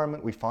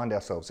environment we find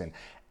ourselves in.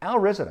 Our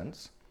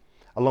residence,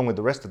 along with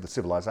the rest of the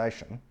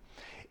civilization,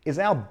 is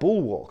our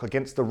bulwark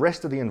against the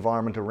rest of the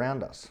environment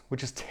around us,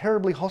 which is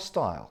terribly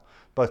hostile,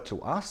 both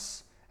to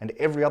us and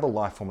every other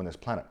life form on this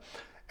planet.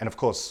 And of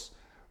course,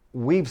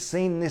 we've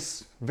seen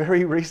this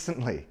very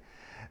recently.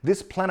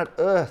 This planet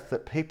Earth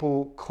that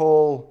people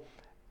call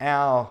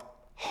our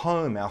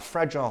home, our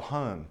fragile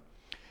home,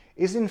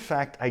 is in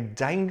fact a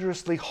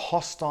dangerously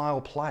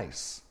hostile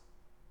place.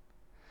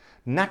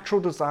 Natural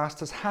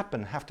disasters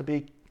happen,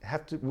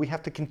 we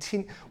have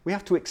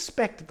to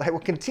expect that they will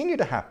continue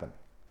to happen.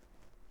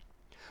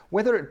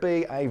 Whether it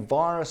be a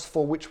virus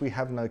for which we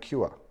have no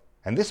cure.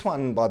 And this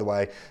one, by the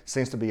way,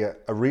 seems to be a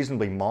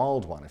reasonably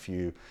mild one if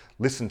you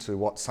listen to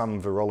what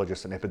some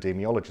virologists and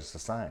epidemiologists are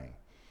saying.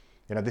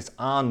 You know, this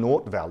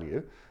R0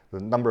 value, the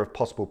number of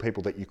possible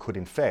people that you could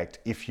infect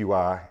if you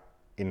are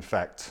in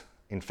fact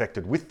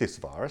infected with this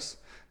virus,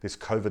 this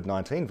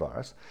COVID-19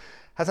 virus,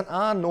 has an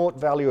R0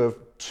 value of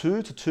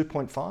 2 to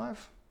 2.5.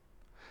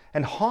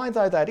 And high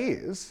though that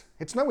is,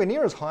 it's nowhere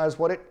near as high as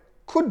what it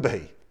could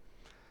be.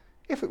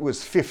 If it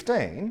was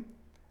 15,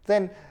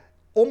 then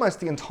almost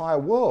the entire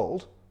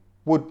world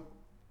would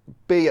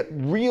be at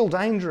real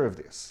danger of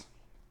this.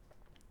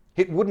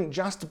 It wouldn't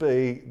just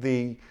be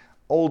the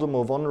older,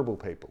 more vulnerable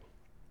people,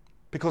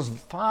 because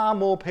far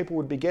more people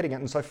would be getting it,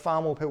 and so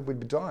far more people would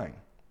be dying.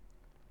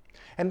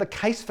 And the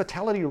case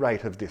fatality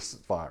rate of this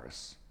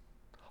virus,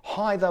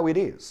 high though it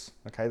is,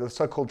 okay, the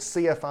so-called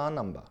CFR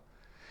number,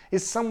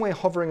 is somewhere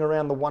hovering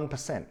around the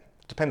 1%.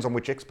 Depends on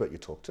which expert you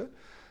talk to.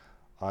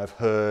 I've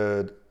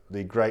heard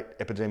the great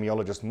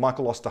epidemiologist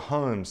Michael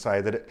Osterholm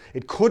say that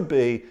it could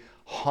be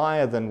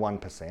higher than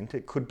 1%.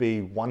 It could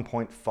be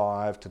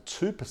 1.5 to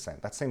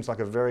 2%. That seems like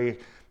a very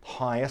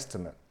high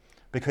estimate,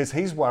 because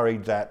he's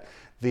worried that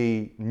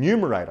the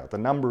numerator, the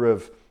number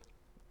of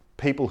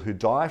people who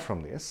die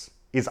from this,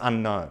 is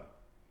unknown.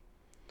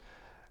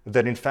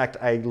 That in fact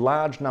a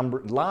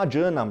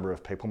larger number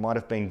of people might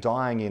have been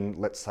dying in,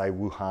 let's say,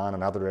 Wuhan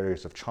and other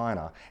areas of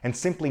China, and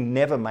simply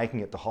never making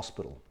it to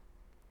hospital.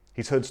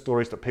 He's heard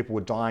stories that people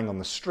were dying on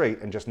the street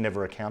and just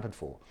never accounted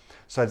for.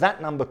 So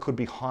that number could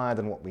be higher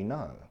than what we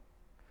know.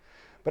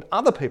 But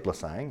other people are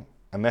saying,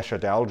 Amesh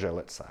Adalja,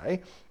 let's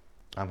say,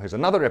 who's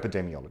another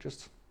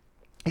epidemiologist,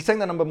 he's saying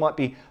that number might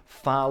be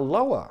far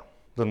lower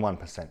than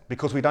 1%,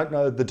 because we don't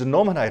know the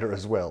denominator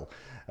as well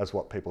as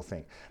what people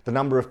think. The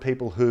number of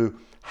people who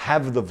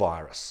have the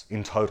virus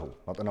in total,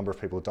 not the number of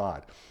people who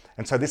died.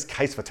 And so this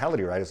case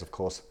fatality rate is, of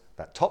course,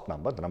 that top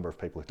number, the number of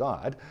people who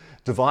died,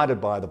 divided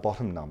by the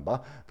bottom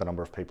number, the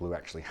number of people who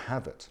actually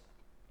have it.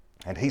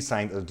 And he's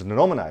saying that the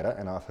denominator,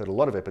 and I've heard a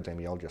lot of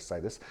epidemiologists say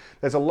this,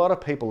 there's a lot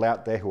of people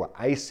out there who are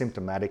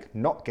asymptomatic,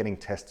 not getting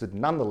tested,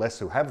 nonetheless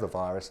who have the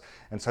virus,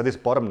 and so this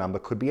bottom number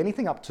could be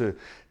anything up to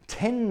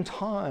 10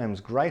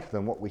 times greater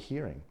than what we're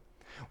hearing,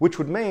 which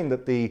would mean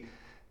that the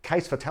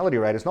case fatality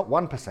rate is not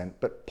 1%,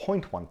 but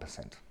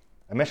 0.1%.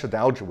 Amesha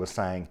Dalja was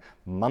saying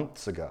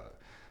months ago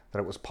that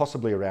it was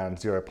possibly around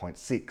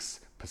 0.6%.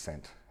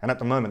 And at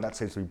the moment that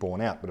seems to be borne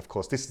out, but of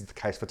course this is the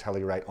case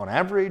fatality rate on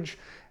average,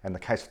 and the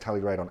case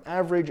fatality rate on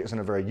average isn't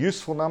a very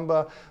useful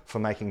number for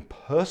making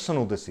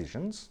personal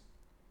decisions,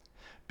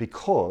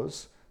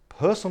 because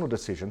personal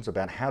decisions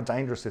about how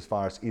dangerous this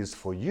virus is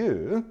for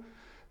you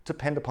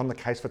depend upon the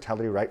case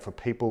fatality rate for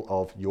people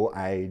of your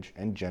age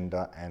and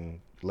gender and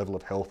level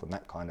of health and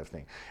that kind of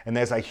thing. And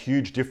there's a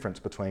huge difference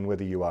between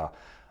whether you are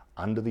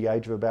under the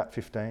age of about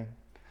 15,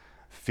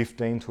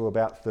 15 to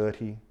about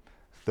 30,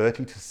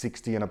 30 to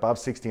 60 and above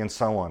 60 and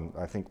so on.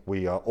 I think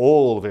we are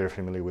all very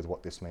familiar with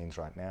what this means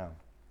right now.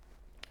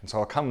 And so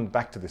I'll come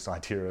back to this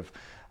idea of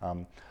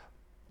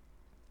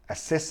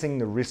assessing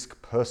the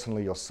risk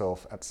personally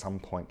yourself at some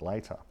point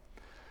later.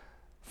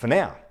 For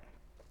now,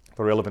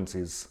 the relevance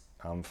is,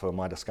 for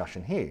my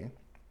discussion here,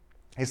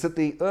 is that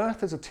the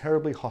Earth is a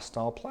terribly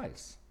hostile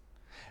place.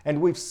 And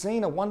we've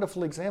seen a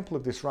wonderful example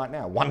of this right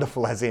now.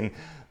 Wonderful as in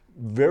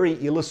very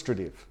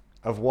illustrative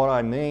of what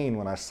I mean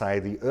when I say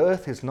the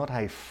Earth is not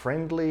a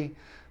friendly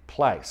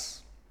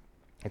place.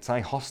 It's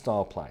a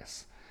hostile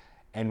place.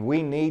 And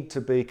we need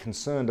to be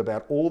concerned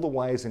about all the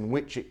ways in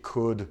which it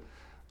could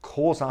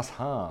cause us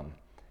harm.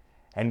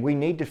 And we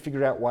need to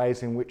figure out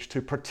ways in which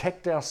to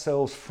protect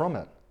ourselves from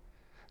it.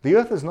 The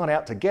Earth is not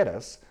out to get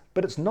us,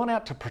 but it's not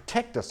out to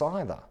protect us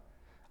either.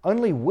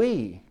 Only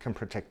we can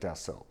protect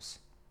ourselves.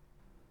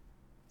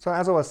 So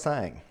as I was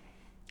saying,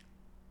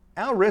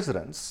 our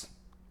residence,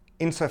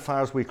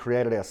 insofar as we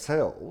created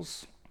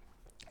ourselves,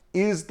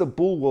 is the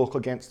bulwark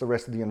against the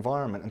rest of the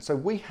environment. And so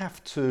we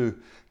have to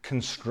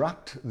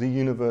construct the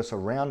universe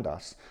around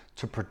us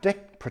to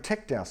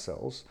protect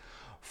ourselves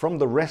from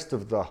the rest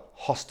of the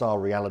hostile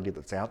reality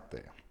that's out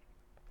there.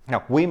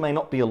 Now, we may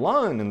not be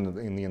alone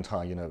in the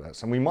entire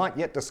universe, and we might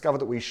yet discover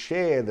that we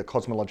share the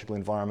cosmological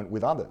environment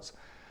with others,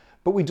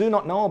 but we do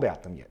not know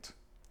about them yet.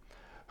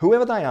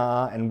 Whoever they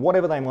are and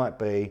whatever they might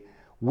be,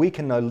 we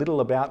can know little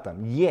about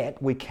them,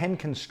 yet we can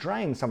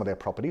constrain some of their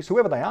properties.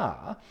 Whoever they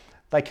are,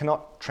 they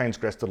cannot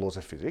transgress the laws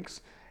of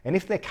physics, and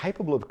if they're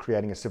capable of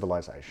creating a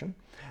civilization,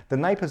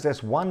 then they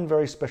possess one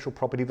very special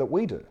property that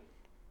we do,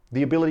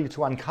 the ability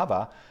to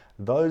uncover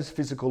those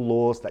physical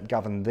laws that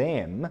govern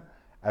them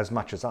as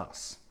much as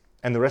us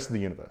and the rest of the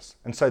universe.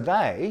 And so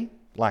they,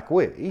 like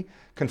we,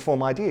 can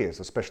form ideas,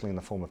 especially in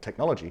the form of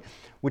technology,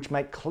 which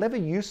make clever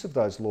use of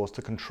those laws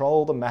to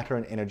control the matter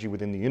and energy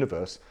within the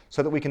universe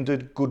so that we can do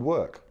good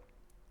work.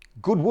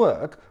 Good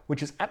work,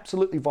 which is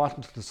absolutely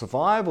vital to the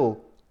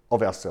survival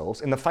of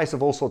ourselves in the face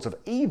of all sorts of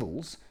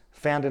evils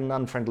found in an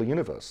unfriendly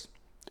universe.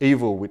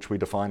 Evil, which we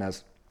define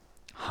as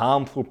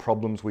harmful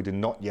problems we do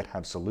not yet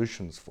have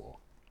solutions for.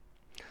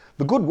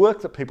 The good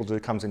work that people do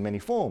comes in many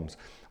forms.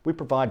 We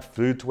provide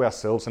food to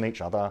ourselves and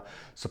each other,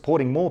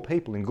 supporting more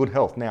people in good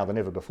health now than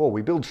ever before.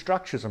 We build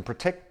structures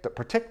that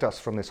protect us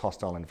from this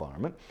hostile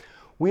environment.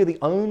 We are the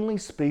only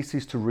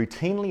species to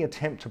routinely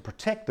attempt to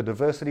protect the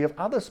diversity of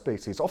other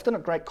species, often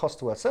at great cost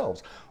to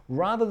ourselves,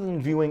 rather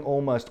than viewing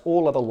almost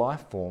all other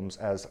life forms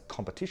as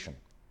competition.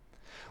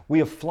 We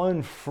have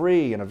flown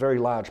free in a very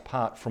large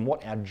part from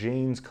what our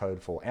genes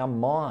code for. Our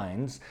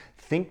minds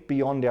think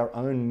beyond our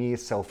own mere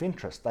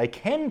self-interest. They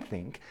can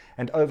think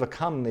and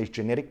overcome these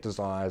genetic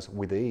desires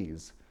with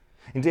ease.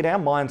 Indeed, our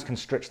minds can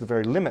stretch the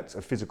very limits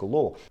of physical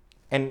law.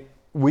 And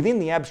within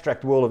the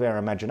abstract world of our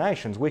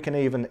imaginations, we can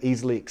even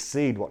easily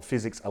exceed what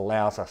physics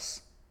allows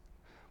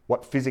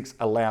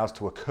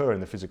to occur in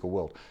the physical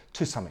world,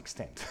 to some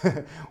extent.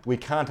 We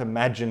can't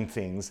imagine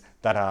things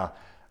that are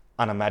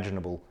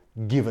unimaginable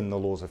given the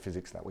laws of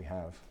physics that we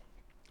have.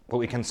 But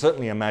we can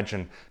certainly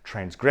imagine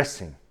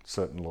transgressing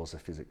certain laws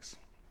of physics.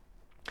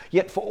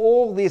 Yet for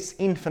all this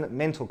infinite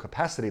mental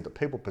capacity that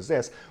people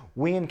possess,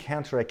 we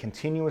encounter a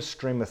continuous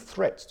stream of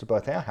threats to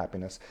both our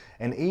happiness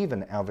and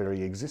even our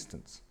very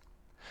existence.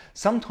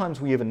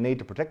 Sometimes we even need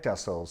to protect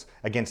ourselves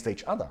against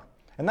each other,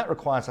 and that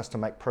requires us to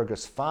make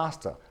progress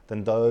faster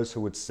than those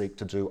who would seek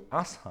to do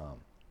us harm.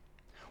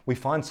 We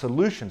find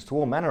solutions to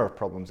all manner of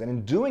problems, and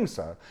in doing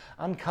so,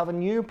 uncover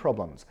new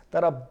problems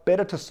that are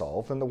better to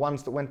solve than the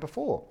ones that went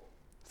before.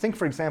 Think,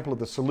 for example, of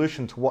the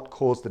solution to what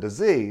caused the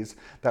disease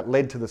that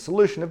led to the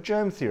solution of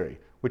germ theory,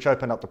 which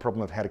opened up the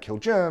problem of how to kill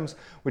germs,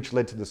 which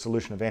led to the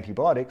solution of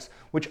antibiotics,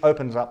 which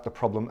opens up the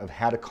problem of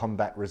how to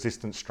combat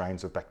resistant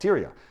strains of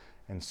bacteria,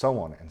 and so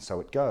on, and so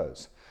it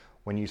goes.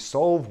 When you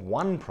solve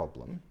one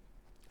problem,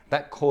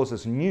 that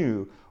causes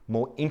new,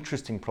 more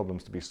interesting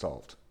problems to be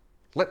solved.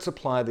 Let's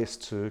apply this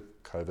to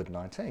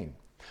COVID-19.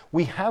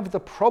 We have the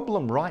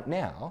problem right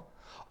now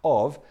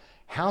of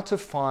how to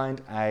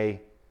find a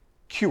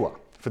cure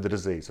for the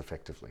disease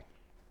effectively.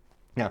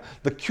 Now,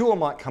 the cure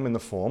might come in the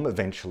form,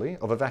 eventually,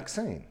 of a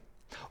vaccine.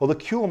 Or the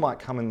cure might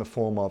come in the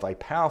form of a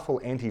powerful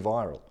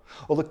antiviral.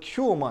 Or the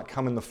cure might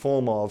come in the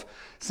form of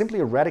simply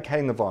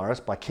eradicating the virus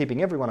by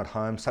keeping everyone at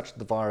home such that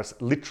the virus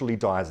literally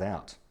dies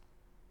out.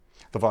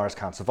 The virus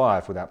can't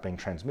survive without being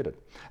transmitted.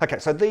 Okay,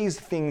 so these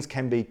things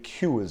can be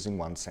cures in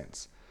one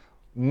sense.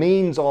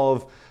 Means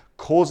of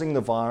causing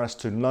the virus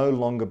to no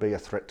longer be a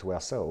threat to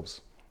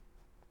ourselves.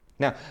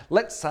 Now,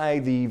 let's say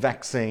the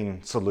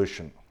vaccine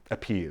solution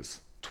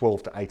appears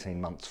 12 to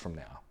 18 months from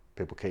now.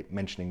 People keep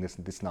mentioning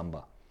this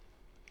number.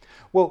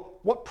 Well,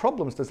 what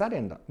problems does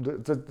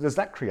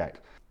that create?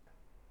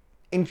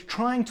 In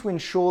trying to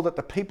ensure that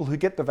the people who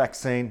get the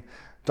vaccine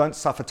don't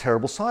suffer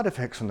terrible side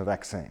effects from the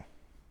vaccine.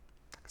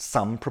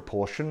 Some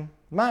proportion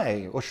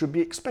may or should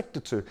be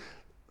expected to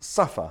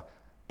suffer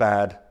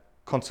bad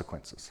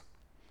consequences.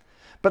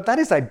 But that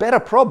is a better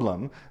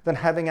problem than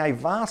having a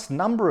vast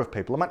number of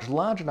people, a much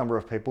larger number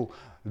of people,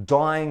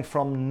 dying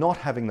from not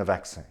having the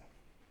vaccine.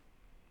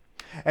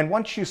 And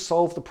once you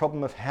solve the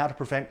problem of how to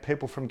prevent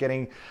people from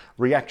getting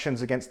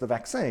reactions against the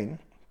vaccine,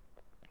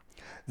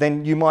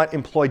 then you might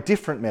employ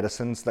different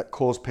medicines that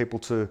cause people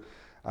to,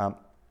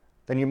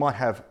 then you might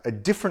have a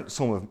different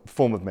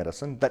form of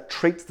medicine that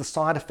treats the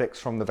side effects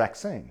from the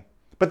vaccine.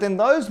 But then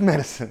those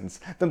medicines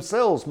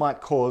themselves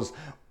might cause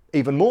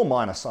even more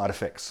minor side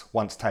effects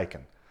once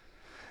taken.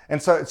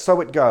 And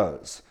so it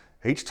goes.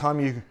 Each time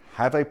you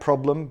have a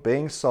problem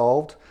being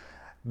solved,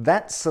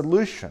 that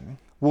solution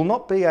will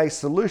not be a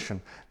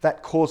solution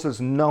that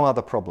causes no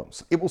other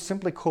problems. It will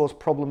simply cause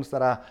problems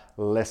that are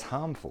less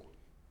harmful.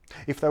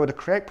 If they were to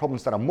create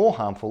problems that are more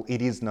harmful,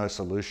 it is no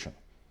solution.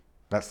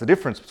 That's the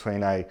difference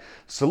between a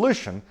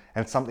solution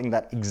and something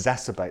that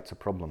exacerbates a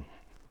problem.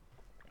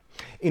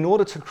 In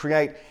order to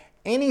create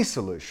any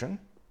solution,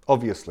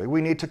 obviously,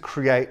 we need to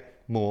create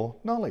more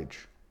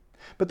knowledge.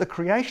 But the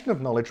creation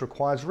of knowledge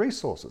requires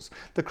resources.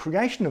 The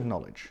creation of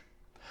knowledge,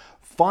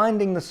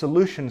 finding the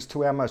solutions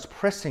to our most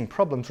pressing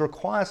problems,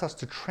 requires us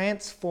to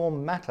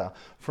transform matter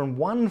from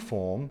one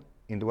form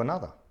into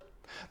another.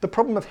 The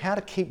problem of how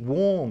to keep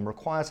warm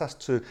requires us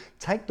to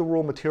take the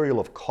raw material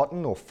of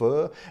cotton or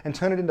fur and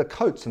turn it into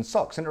coats and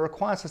socks, and it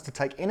requires us to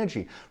take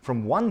energy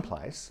from one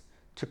place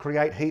to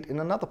create heat in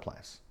another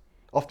place,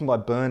 often by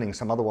burning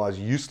some otherwise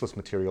useless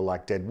material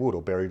like dead wood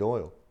or buried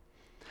oil.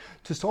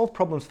 To solve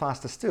problems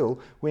faster still,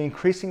 we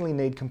increasingly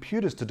need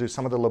computers to do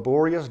some of the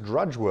laborious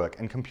drudge work,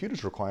 and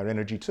computers require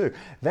energy too.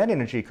 That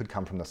energy could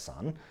come from the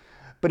sun,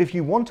 but if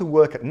you want to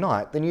work at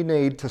night, then you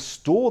need to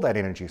store that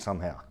energy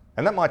somehow.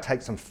 And that might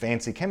take some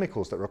fancy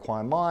chemicals that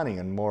require mining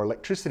and more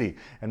electricity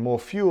and more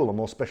fuel and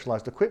more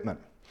specialized equipment.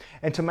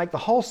 And to make the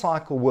whole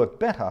cycle work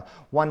better,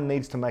 one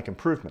needs to make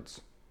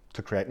improvements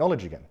to create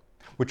knowledge again,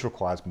 which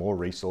requires more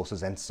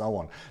resources and so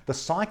on. The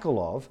cycle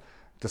of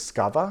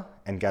discover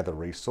and gather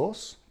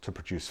resource to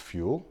produce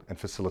fuel and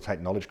facilitate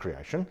knowledge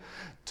creation,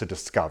 to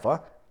discover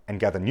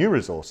and gather new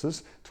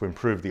resources to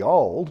improve the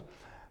old,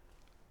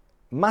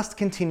 must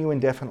continue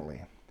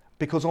indefinitely,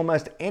 because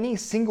almost any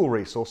single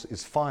resource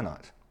is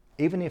finite,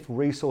 even if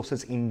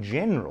resources in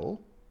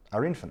general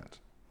are infinite.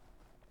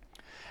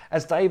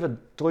 As David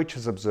Deutsch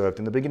has observed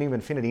in The Beginning of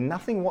Infinity,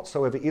 nothing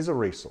whatsoever is a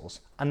resource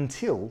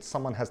until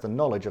someone has the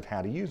knowledge of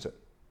how to use it.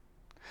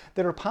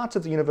 There are parts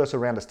of the universe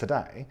around us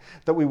today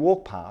that we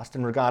walk past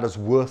and regard as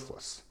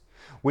worthless,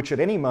 which at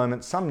any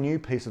moment some new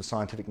piece of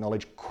scientific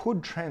knowledge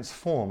could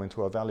transform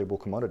into a valuable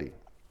commodity.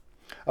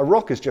 A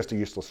rock is just a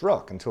useless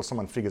rock until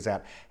someone figures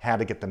out how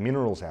to get the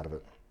minerals out of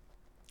it.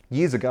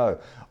 Years ago,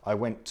 I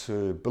went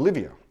to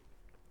Bolivia,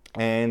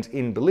 and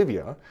in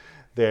Bolivia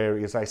there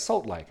is a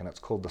salt lake, and it's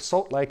called the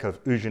Salt Lake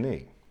of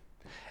Uyuni.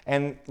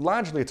 And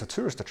largely it's a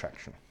tourist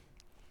attraction.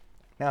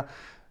 Now,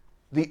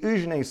 the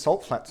Uyuni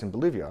salt flats in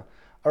Bolivia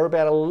are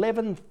about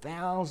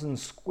 11,000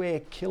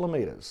 square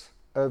kilometres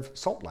of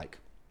salt lake.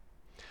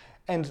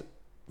 And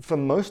for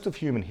most of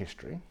human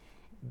history,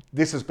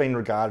 this has been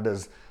regarded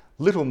as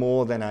little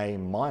more than a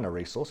minor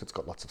resource. It's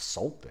got lots of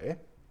salt there.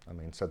 I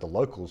mean, so the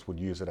locals would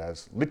use it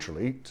as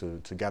literally to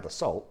gather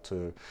salt,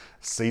 to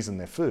season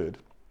their food.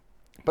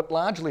 But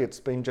largely it's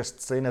been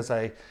just seen as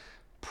a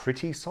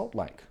pretty salt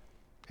lake.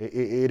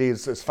 It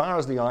is, as far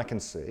as the eye can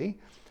see,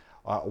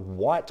 a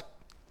white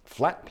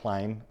flat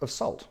plain of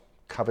salt,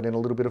 covered in a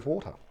little bit of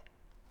water.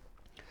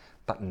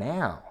 But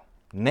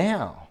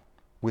now,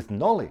 with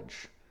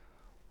knowledge,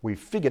 we've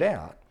figured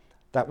out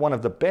that one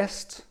of the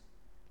best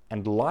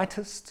and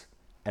lightest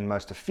and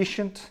most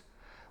efficient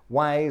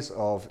ways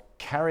of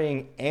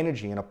carrying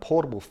energy in a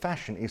portable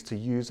fashion is to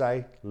use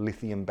a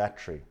lithium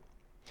battery.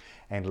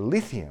 And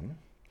lithium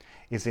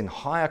is in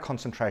higher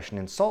concentration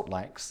in salt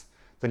lakes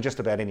than just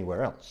about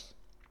anywhere else.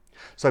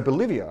 So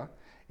Bolivia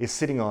is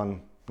sitting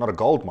on not a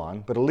gold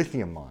mine, but a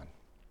lithium mine.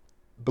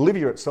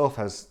 Bolivia itself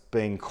has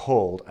been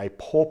called a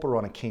pauper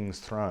on a king's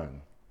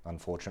throne,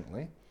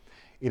 unfortunately.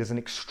 It is an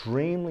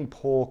extremely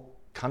poor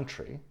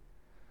country,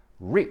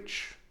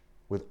 rich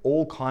with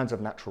all kinds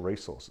of natural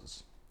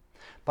resources.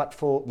 But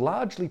for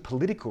largely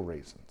political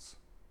reasons,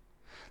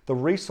 the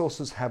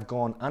resources have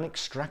gone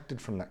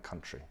unextracted from that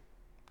country.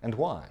 And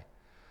why?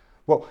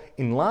 Well,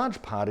 in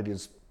large part it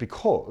is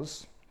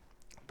because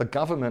the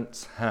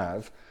governments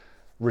have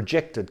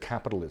rejected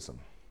capitalism.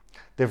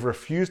 They've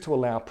refused to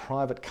allow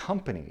private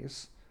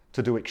companies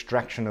to do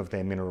extraction of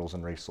their minerals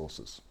and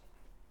resources.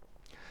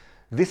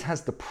 This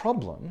has the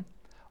problem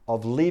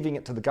of leaving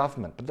it to the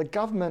government, but the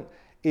government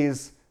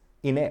is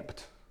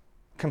inept,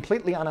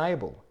 completely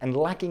unable and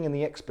lacking in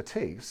the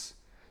expertise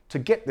to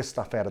get this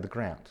stuff out of the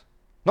ground,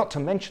 not to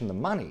mention the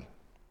money.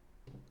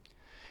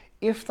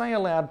 If they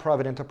allowed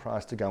private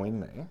enterprise to go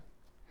in there,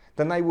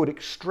 then they would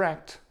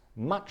extract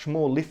much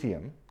more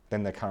lithium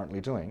than they're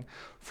currently doing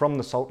from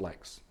the salt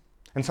lakes.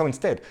 And so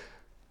instead,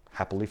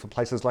 happily for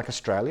places like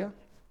Australia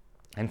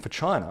and for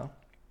China,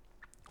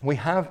 we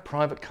have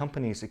private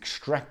companies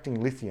extracting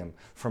lithium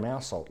from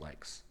our salt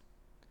lakes.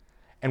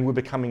 And we're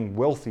becoming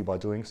wealthy by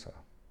doing so.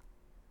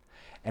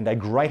 And a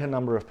greater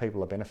number of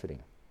people are benefiting.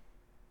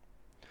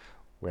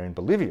 Where in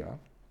Bolivia,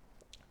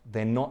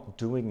 they're not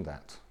doing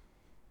that.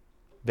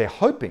 They're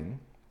hoping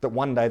that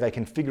one day they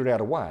can figure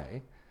out a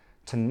way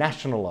to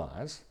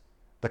nationalise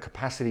the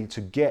capacity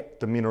to get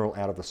the mineral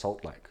out of the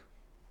salt lake.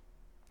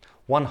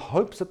 One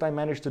hopes that they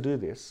manage to do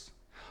this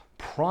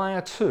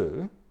prior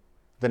to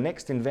the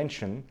next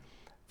invention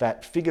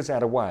that figures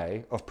out a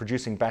way of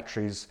producing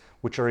batteries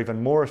which are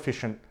even more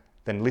efficient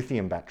than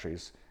lithium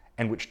batteries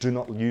and which do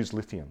not use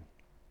lithium.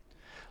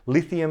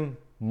 Lithium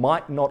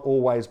might not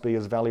always be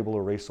as valuable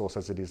a resource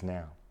as it is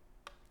now.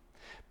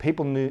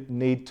 People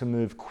need to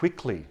move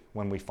quickly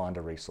when we find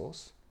a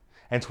resource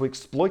and to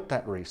exploit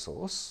that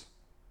resource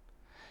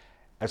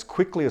as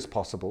quickly as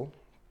possible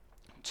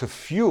to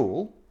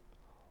fuel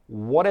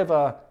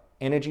whatever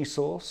energy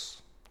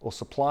source or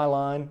supply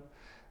line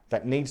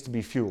that needs to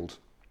be fueled,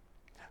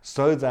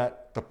 so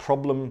that the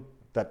problem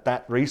that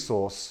that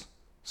resource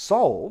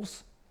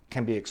solves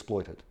can be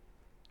exploited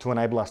to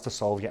enable us to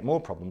solve yet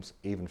more problems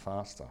even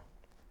faster.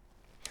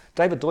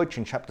 David Deutsch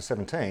in chapter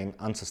 17,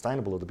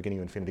 Unsustainable at the Beginning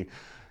of Infinity,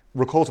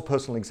 recalls a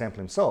personal example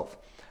himself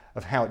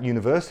of how at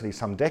university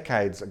some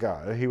decades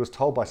ago he was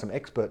told by some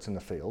experts in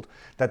the field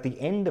that the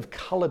end of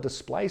colour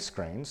display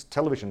screens,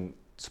 television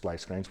display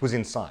screens, was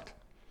in sight.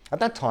 At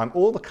that time,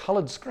 all the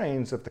coloured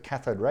screens of the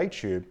cathode ray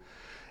tube,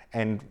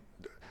 and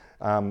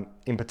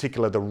in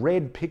particular the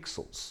red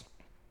pixels.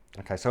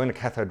 Okay, so in a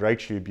cathode ray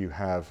tube you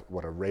have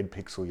a red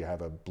pixel, you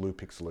have a blue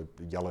pixel,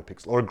 a yellow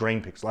pixel, or a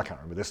green pixel, I can't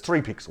remember, there's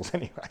 3 pixels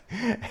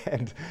anyway.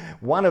 And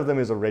one of them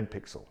is a red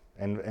pixel.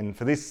 And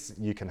for this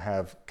you can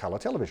have colour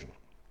television.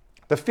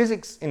 The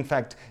physics, in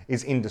fact,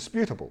 is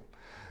indisputable,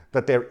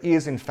 that there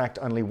is in fact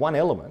only one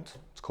element,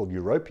 it's called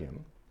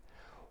europium,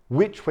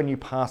 which when you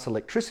pass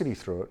electricity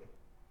through it,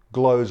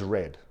 glows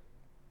red.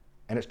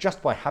 And it's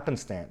just by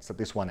happenstance that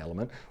this one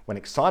element, when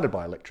excited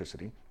by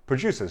electricity,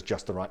 produces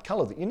just the right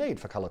colour that you need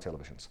for colour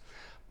televisions.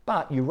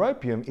 But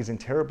europium is in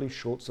terribly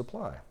short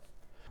supply.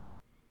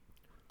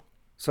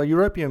 So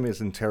europium is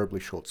in terribly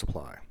short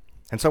supply.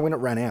 And so when it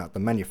ran out, the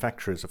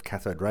manufacturers of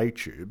cathode ray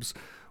tubes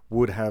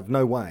would have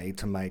no way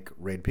to make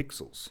red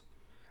pixels.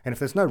 And if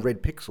there's no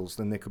red pixels,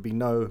 then there could be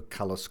no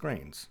colour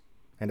screens.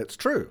 And it's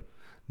true,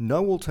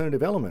 no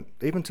alternative element,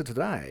 even to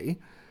today,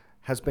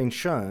 has been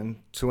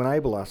shown to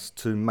enable us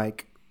to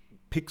make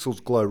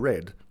pixels glow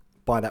red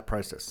by that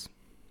process.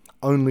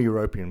 Only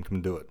europium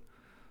can do it.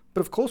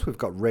 But of course we've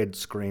got red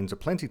screens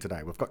aplenty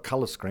today. We've got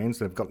colour screens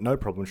that have got no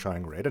problem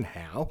showing red. And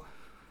how?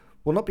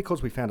 Well, not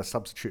because we found a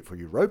substitute for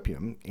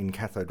europium in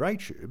cathode ray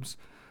tubes,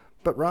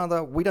 but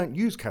rather we don't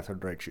use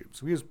cathode ray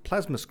tubes. We use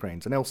plasma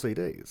screens and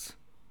LCDs.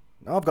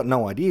 Now, I've got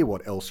no idea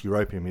what else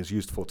europium is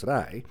used for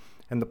today,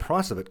 and the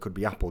price of it could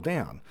be up or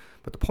down.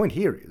 But the point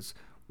here is,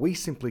 we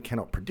simply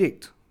cannot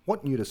predict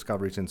what new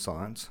discoveries in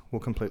science will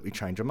completely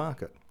change a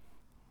market.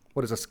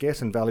 What is a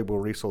scarce and valuable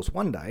resource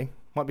one day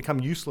might become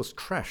useless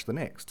trash the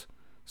next.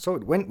 So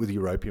it went with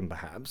europium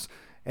perhaps,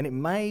 and it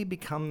may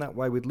become that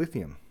way with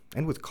lithium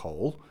and with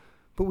coal,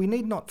 but we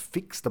need not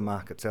fix the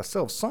markets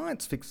ourselves.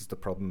 Science fixes the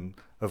problem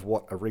of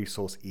what a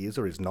resource is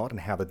or is not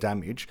and how the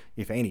damage,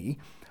 if any,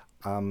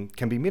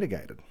 can be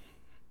mitigated,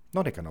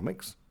 not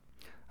economics.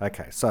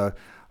 Okay, so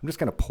I'm just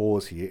going to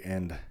pause here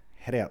and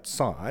head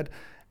outside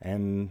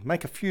and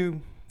make a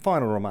few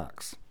final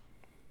remarks.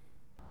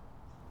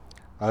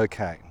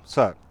 Okay,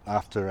 so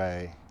after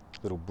a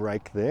little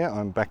break there,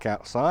 I'm back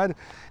outside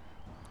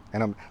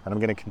and I'm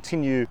going to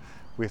continue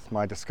with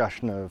my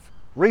discussion of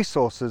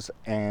resources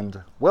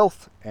and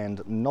wealth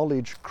and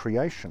knowledge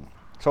creation.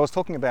 So I was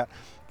talking about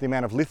the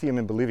amount of lithium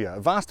in Bolivia, a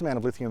vast amount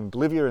of lithium in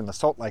Bolivia in the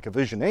salt lake of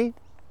Ujuni,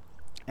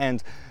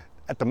 and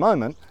at the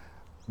moment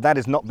that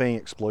is not being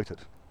exploited.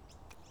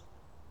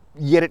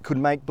 Yet it could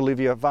make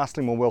Bolivia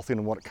vastly more wealthy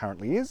than what it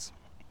currently is,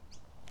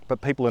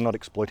 but people are not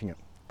exploiting it.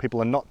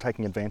 People are not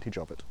taking advantage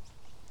of it.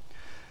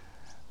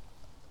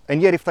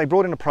 And yet if they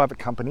brought in a private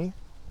company,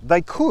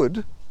 they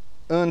could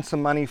earn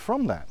some money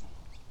from that.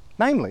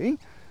 Namely,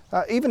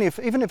 even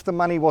if the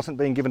money wasn't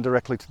being given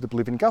directly to the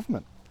Bolivian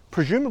government,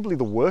 presumably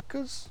the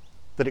workers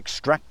that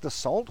extract the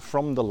salt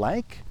from the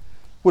lake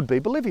would be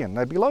Bolivian,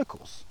 they'd be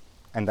locals,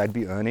 and they'd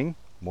be earning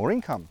more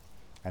income.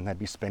 and they'd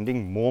be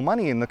spending more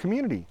money in the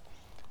community.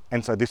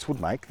 And so this would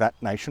make that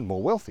nation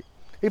more wealthy,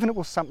 even if it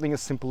was something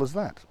as simple as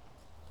that.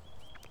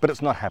 But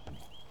it's not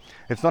happening.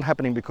 It's not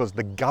happening because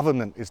the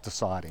government is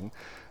deciding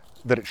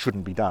that it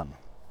shouldn't be done.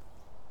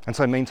 And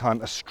so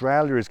meantime,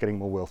 Australia is getting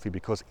more wealthy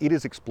because it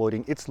is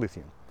exploiting its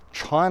lithium.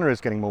 China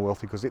is getting more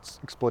wealthy because it's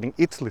exploiting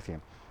its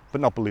lithium,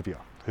 but not Bolivia,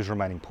 who's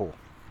remaining poor.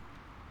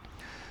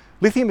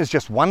 Lithium is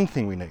just one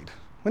thing we need.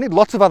 We need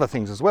lots of other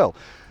things as well.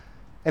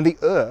 And the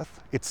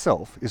Earth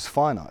itself is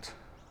finite,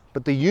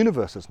 but the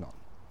universe is not.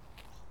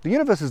 The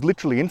universe is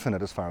literally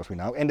infinite as far as we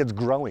know, and it's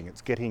growing,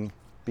 it's getting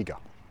bigger.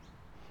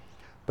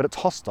 But it's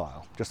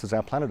hostile, just as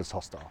our planet is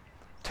hostile.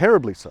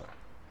 Terribly so.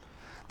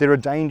 There are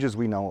dangers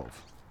we know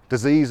of.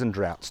 Disease and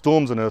drought,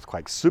 storms and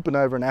earthquakes,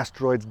 supernova and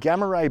asteroids,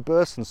 gamma ray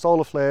bursts and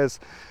solar flares,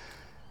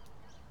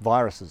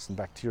 viruses and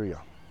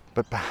bacteria.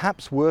 But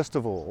perhaps worst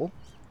of all,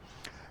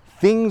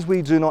 things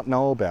we do not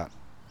know about.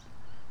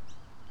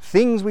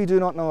 Things we do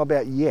not know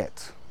about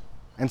yet,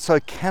 and so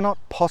cannot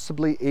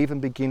possibly even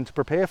begin to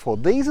prepare for.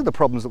 These are the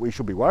problems that we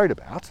should be worried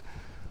about.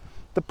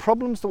 The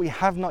problems that we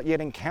have not yet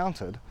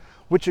encountered,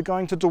 which are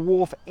going to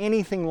dwarf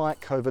anything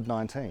like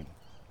COVID-19,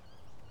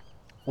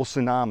 or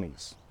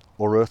tsunamis,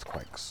 or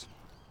earthquakes.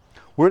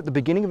 We're at the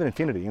beginning of an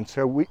infinity, and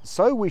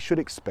so we should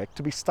expect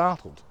to be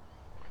startled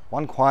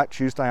one quiet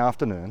Tuesday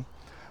afternoon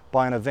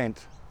by an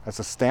event as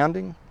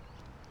astounding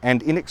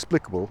and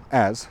inexplicable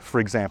as, for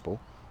example,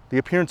 the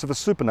appearance of a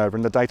supernova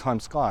in the daytime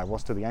sky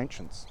was to the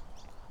ancients.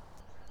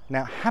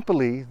 Now,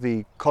 happily,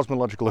 the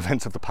cosmological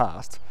events of the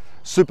past,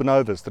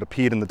 supernovas that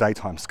appeared in the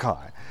daytime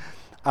sky,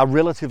 are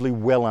relatively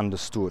well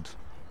understood.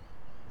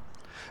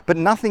 But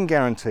nothing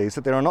guarantees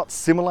that there are not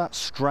similar,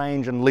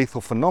 strange and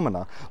lethal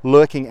phenomena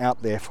lurking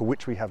out there for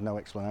which we have no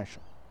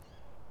explanation.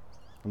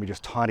 Let me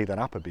just tidy that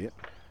up a bit.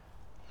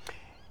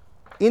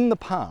 In the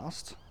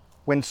past,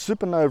 when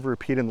supernova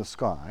appeared in the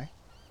sky,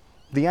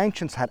 the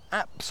ancients had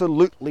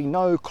absolutely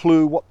no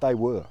clue what they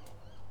were.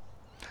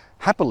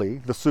 Happily,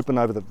 the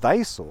supernova that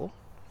they saw,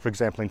 for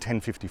example in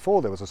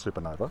 1054 there was a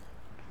supernova,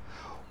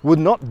 were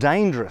not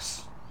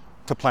dangerous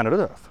to planet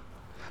Earth.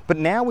 But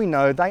now we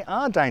know they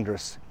are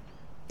dangerous.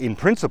 In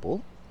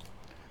principle,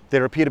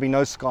 there appear to be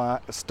no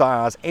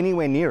stars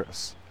anywhere near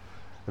us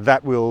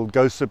that will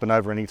go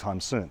supernova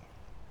anytime soon.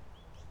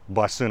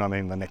 By soon I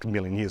mean the next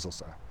million years or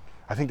so.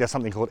 I think there's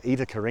something called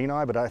Eta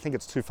Carinae, but I think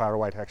it's too far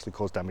away to actually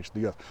cause damage to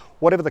the Earth.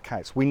 Whatever the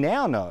case, we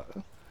now know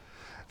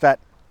that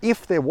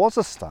if there was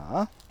a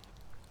star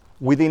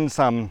within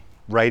some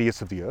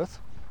radius of the Earth,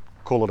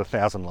 call it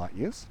 1,000 light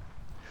years,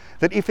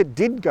 that if it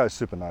did go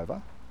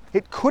supernova,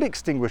 it could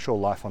extinguish all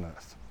life on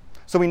Earth.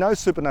 So we know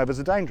supernovas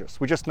are dangerous.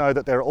 We just know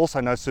that there are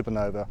also no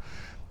supernova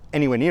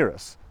anywhere near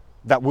us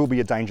that will be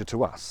a danger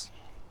to us.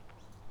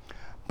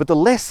 But the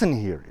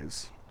lesson here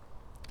is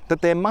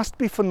that there must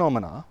be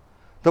phenomena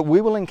that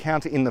we will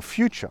encounter in the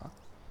future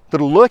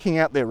that are lurking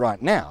out there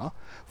right now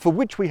for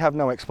which we have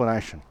no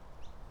explanation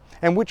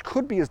and which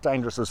could be as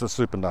dangerous as a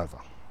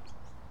supernova.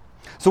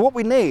 So what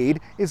we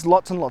need is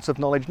lots and lots of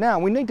knowledge now.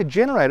 We need to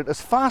generate it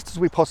as fast as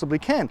we possibly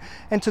can.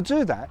 And to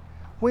do that,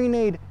 we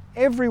need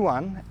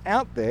everyone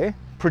out there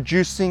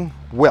producing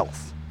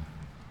wealth.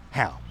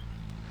 How?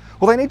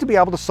 Well, they need to be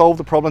able to solve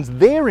the problems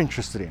they're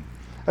interested in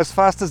as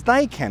fast as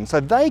they can, so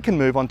they can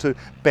move on to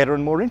better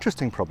and more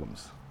interesting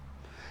problems.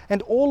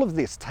 And all of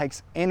this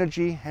takes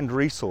energy and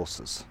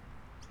resources,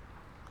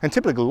 and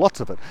typically lots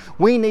of it.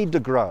 We need to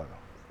grow.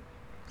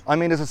 I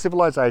mean, as a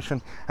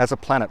civilization, as a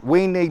planet,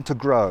 we need to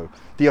grow.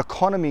 The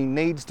economy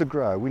needs to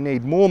grow. We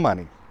need more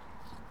money.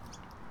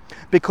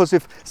 Because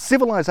if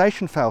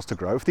civilization fails to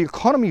grow, if the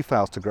economy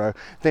fails to grow,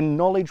 then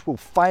knowledge will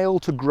fail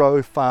to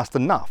grow fast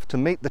enough to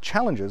meet the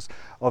challenges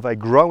of a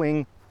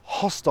growing,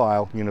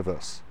 hostile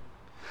universe.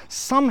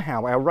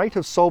 Somehow our rate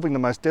of solving the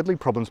most deadly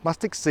problems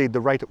must exceed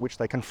the rate at which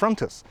they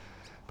confront us.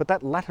 But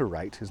that latter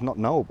rate is not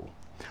knowable.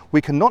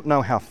 We cannot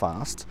know how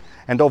fast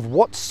and of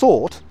what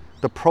sort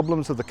the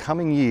problems of the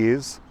coming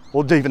years,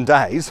 or even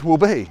days, will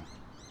be.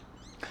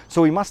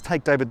 So we must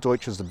take David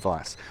Deutsch's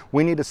advice.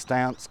 We need a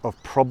stance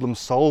of problem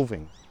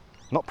solving,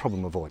 not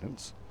problem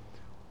avoidance.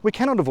 We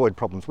cannot avoid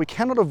problems. We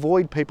cannot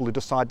avoid people who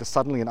decide to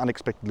suddenly and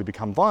unexpectedly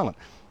become violent.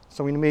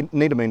 So we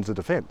need a means of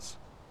defence.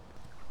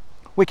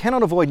 We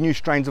cannot avoid new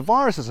strains of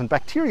viruses and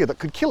bacteria that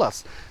could kill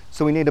us.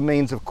 So we need a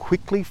means of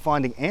quickly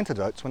finding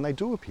antidotes when they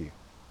do appear.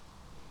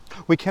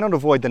 We cannot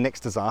avoid the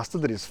next disaster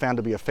that is found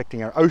to be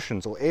affecting our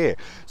oceans or air.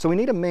 So we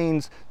need a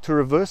means to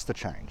reverse the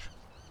change.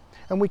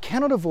 And we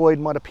cannot avoid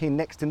what might appear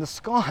next in the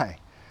sky.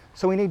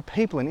 So we need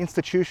people and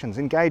institutions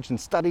engaged in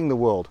studying the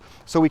world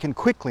so we can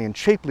quickly and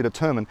cheaply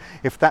determine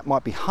if that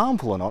might be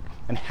harmful or not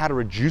and how to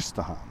reduce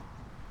the harm.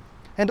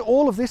 And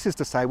all of this is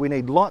to say we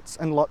need lots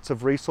and lots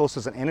of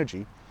resources and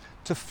energy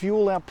to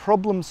fuel our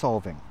problem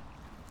solving.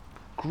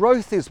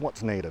 Growth is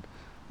what's needed,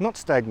 not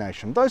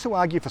stagnation. Those who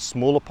argue for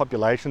smaller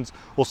populations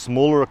or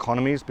smaller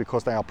economies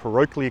because they are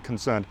parochially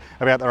concerned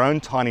about their own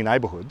tiny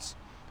neighbourhoods,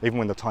 even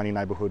when the tiny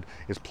neighbourhood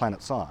is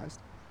planet-sized,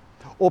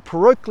 or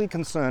parochially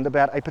concerned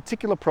about a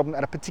particular problem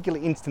at a particular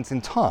instance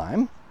in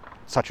time,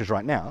 such as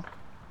right now,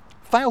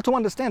 fail to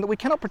understand that we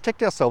cannot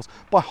protect ourselves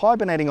by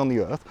hibernating on the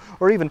earth,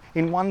 or even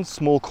in one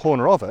small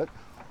corner of it,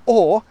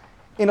 or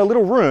in a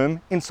little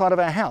room inside of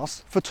our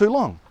house for too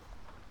long.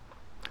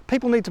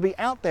 People need to be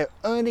out there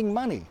earning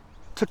money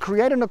to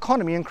create an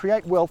economy and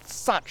create wealth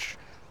such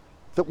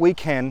that we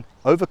can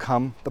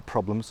overcome the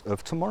problems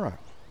of tomorrow.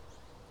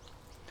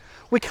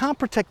 We can't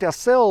protect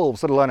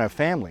ourselves, let alone our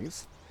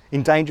families,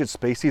 endangered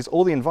species,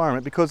 or the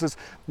environment, because as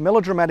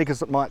melodramatic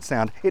as it might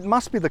sound, it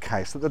must be the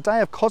case that the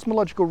day of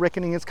cosmological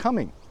reckoning is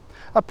coming.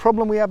 A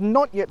problem we have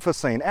not yet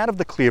foreseen out of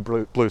the clear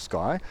blue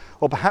sky,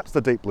 or perhaps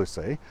the deep blue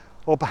sea,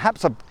 or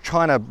perhaps a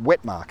China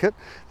wet market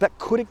that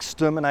could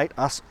exterminate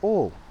us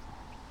all.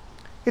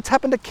 It's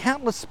happened to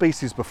countless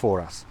species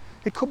before us.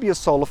 It could be a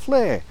solar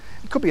flare,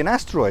 it could be an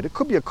asteroid, it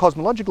could be a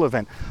cosmological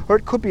event, or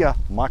it could be a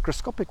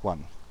microscopic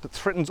one that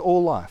threatens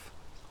all life,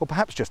 or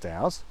perhaps just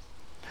ours.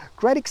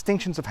 Great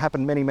extinctions have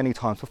happened many, many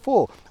times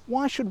before.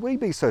 Why should we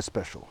be so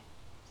special?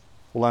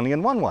 Well, only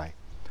in one way,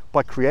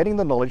 by creating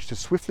the knowledge to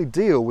swiftly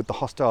deal with the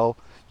hostile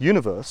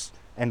universe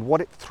and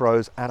what it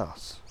throws at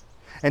us.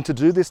 And to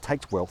do this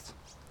takes wealth,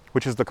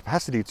 which is the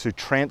capacity to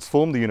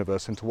transform the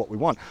universe into what we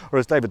want, or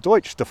as David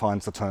Deutsch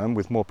defines the term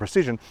with more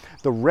precision,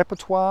 the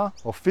repertoire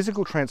of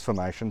physical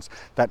transformations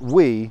that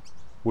we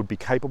would be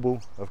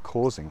capable of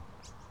causing.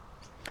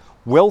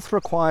 Wealth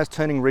requires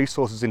turning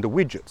resources into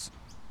widgets,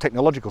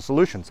 technological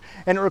solutions,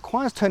 and it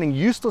requires turning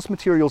useless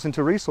materials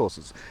into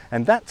resources,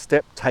 and that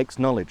step takes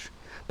knowledge,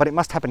 but it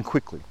must happen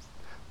quickly.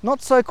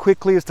 Not so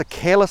quickly as to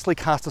carelessly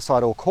cast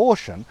aside all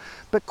caution,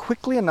 but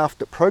quickly enough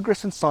that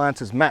progress in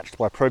science is matched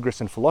by progress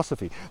in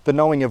philosophy, the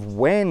knowing of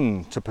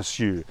when to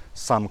pursue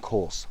some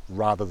course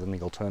rather than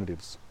the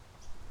alternatives.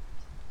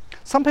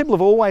 Some people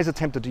have always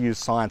attempted to use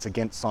science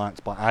against science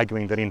by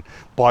arguing that in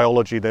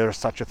biology there is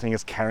such a thing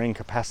as carrying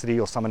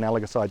capacity or some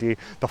analogous idea,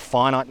 the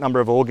finite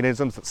number of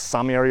organisms that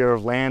some area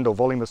of land or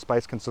volume of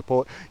space can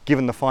support,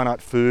 given the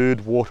finite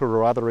food, water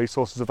or other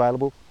resources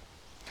available.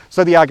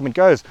 So the argument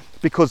goes,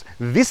 because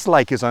this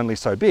lake is only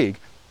so big,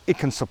 it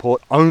can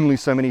support only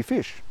so many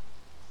fish.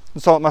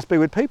 And so it must be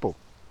with people.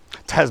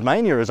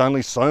 Tasmania is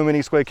only so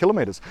many square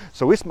kilometres,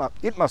 so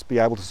it must be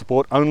able to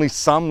support only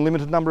some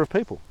limited number of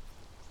people.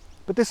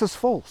 But this is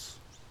false.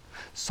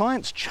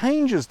 Science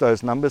changes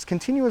those numbers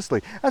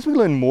continuously. As we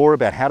learn more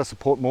about how to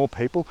support more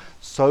people,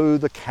 so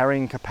the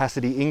carrying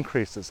capacity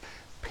increases.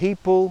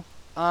 People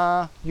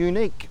are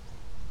unique.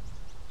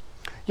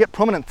 Yet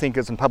prominent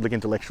thinkers and public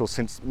intellectuals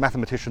since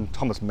mathematician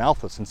Thomas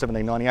Malthus in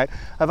 1798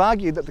 have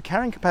argued that the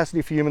carrying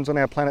capacity for humans on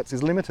our planets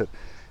is limited,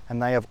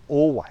 and they have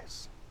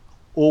always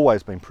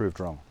been proved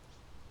wrong.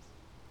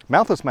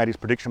 Malthus made his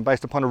prediction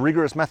based upon a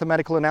rigorous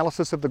mathematical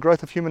analysis of the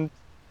growth of human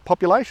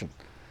population.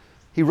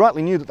 He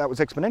rightly knew that that was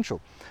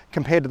exponential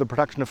compared to the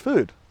production of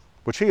food,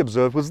 which he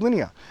observed was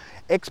linear.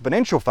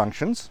 Exponential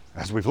functions,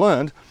 as we've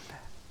learned,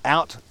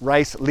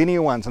 outrace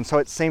linear ones, and so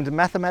it seemed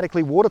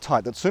mathematically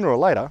watertight that sooner or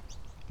later,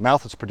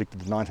 Malthus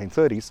predicted in the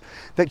 1930s,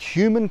 that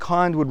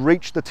humankind would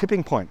reach the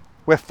tipping point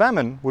where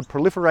famine would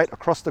proliferate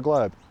across the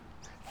globe.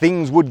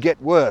 Things would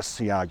get worse,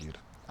 he argued.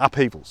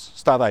 Upheavals,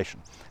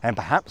 starvation, and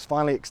perhaps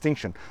finally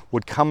extinction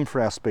would come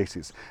for our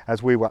species,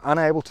 as we were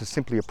unable to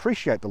simply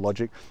appreciate the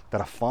logic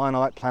that a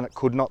finite planet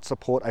could not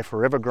support a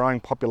forever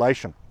growing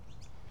population.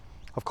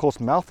 Of course,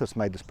 Malthus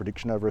made this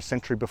prediction over a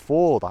century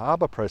before the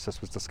Haber process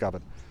was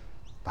discovered.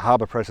 The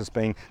Haber process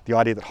being the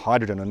idea that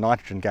hydrogen and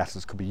nitrogen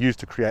gases could be used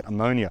to create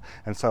ammonia,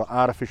 and so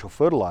artificial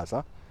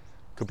fertiliser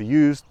could be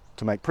used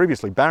to make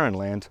previously barren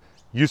land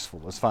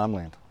useful as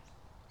farmland.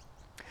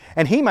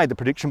 And he made the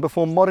prediction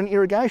before modern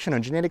irrigation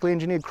and genetically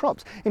engineered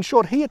crops. In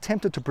short, he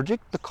attempted to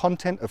predict the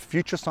content of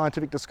future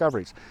scientific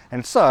discoveries,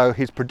 and so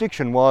his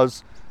prediction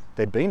was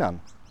there'd be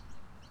none.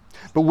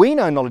 But we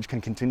know knowledge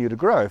can continue to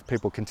grow if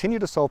people continue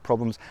to solve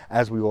problems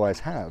as we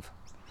always have.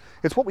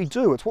 It's what we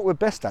do, it's what we're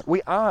best at.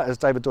 We are, as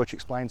David Deutsch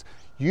explains,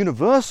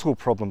 universal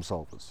problem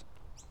solvers.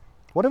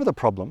 Whatever the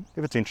problem,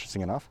 if it's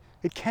interesting enough,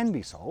 it can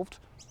be solved,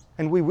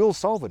 and we will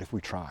solve it if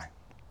we try.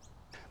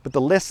 But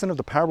the lesson of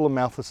the parable of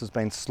Malthus has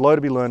been slow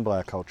to be learned by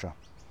our culture.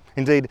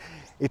 Indeed,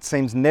 it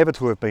seems never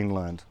to have been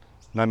learned,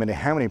 no matter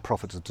how many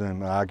prophets of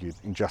doom are argued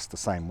in just the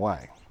same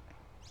way.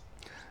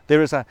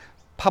 There is a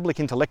public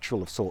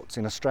intellectual of sorts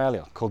in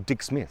Australia called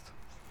Dick Smith.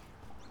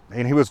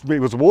 And he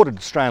was awarded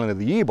Australian of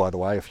the Year, by the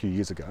way, a few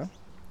years ago,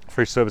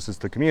 for his services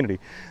to the community.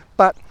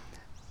 But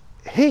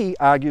he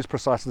argues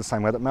precisely the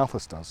same way that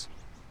Malthus does.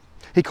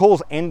 He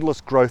calls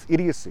endless growth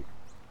idiocy.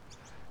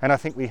 And I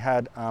think we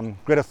had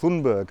Greta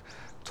Thunberg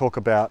talk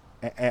about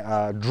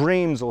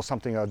dreams or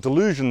something,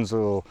 delusions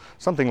or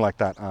something like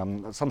that,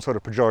 some sort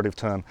of pejorative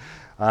term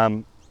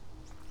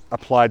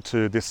applied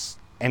to this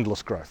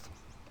endless growth.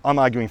 I'm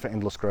arguing for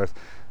endless growth.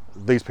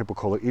 These people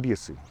call it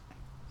idiocy.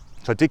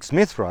 So Dick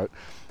Smith wrote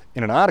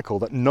in an article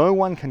that no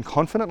one can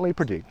confidently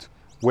predict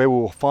where we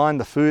will find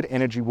the food,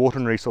 energy, water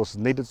and resources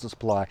needed to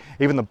supply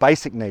even the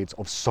basic needs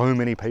of so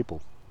many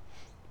people.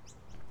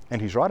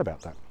 And he's right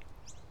about that.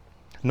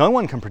 No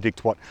one can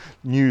predict what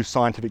new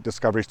scientific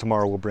discoveries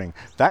tomorrow will bring.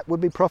 That would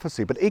be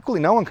prophecy, but equally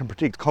no one can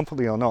predict,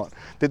 confidently or not,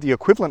 that the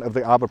equivalent of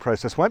the Arbor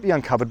process won't be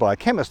uncovered by a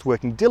chemist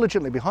working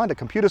diligently behind a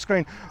computer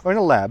screen or in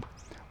a lab,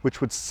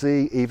 which would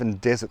see even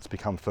deserts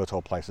become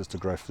fertile places to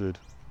grow food.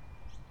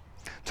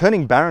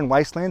 Turning barren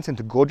wastelands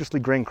into gorgeously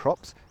green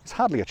crops is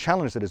hardly a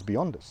challenge that is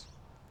beyond us.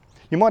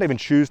 You might even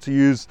choose to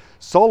use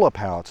solar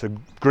power to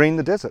green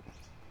the desert.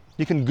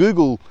 You can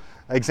Google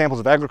examples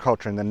of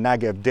agriculture in the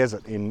Negev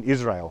desert in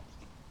Israel.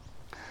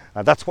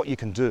 That's what you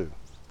can do.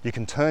 You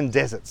can turn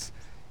deserts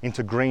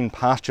into green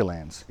pasture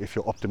lands if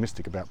you're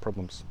optimistic about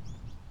problems.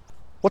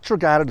 What's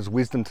regarded as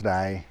wisdom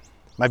today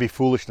may be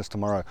foolishness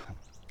tomorrow.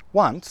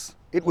 Once,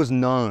 it was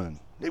known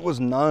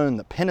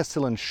that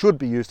penicillin should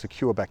be used to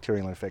cure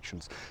bacterial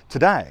infections.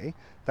 Today,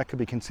 that could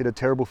be considered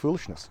terrible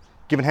foolishness,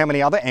 given how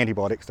many other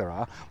antibiotics there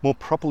are more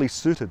properly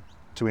suited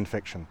to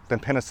infection than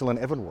penicillin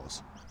ever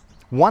was.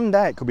 One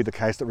day it could be the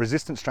case that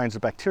resistant strains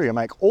of bacteria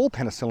make all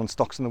penicillin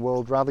stocks in the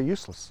world rather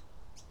useless.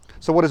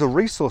 So what is a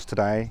resource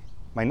today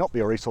may not be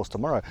a resource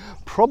tomorrow.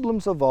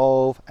 Problems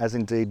evolve as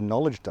indeed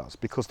knowledge does,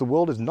 because the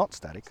world is not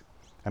static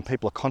and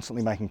people are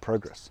constantly making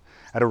progress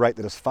at a rate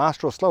that is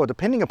faster or slower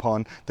depending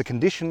upon the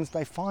conditions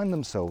they find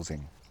themselves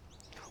in.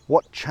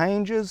 What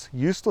changes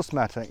useless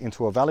matter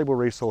into a valuable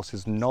resource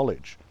is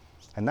knowledge,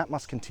 and that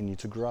must continue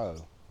to grow.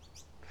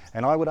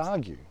 And I would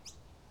argue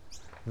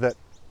that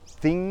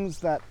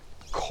things that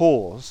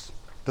cause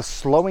the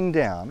slowing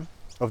down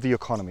of the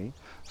economy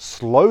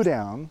slow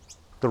down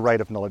the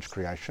rate of knowledge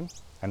creation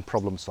and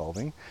problem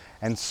solving,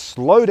 and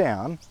slow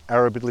down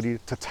our ability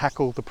to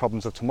tackle the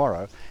problems of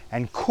tomorrow,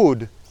 and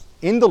could,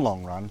 in the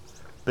long run,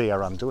 be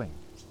our undoing.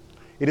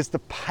 It is the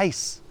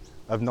pace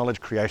of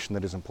knowledge creation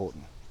that is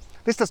important.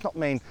 This does not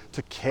mean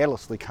to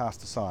carelessly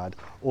cast aside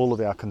all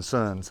of our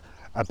concerns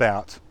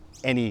about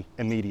any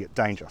immediate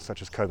danger,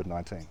 such as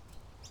COVID-19.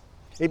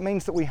 It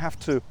means that we have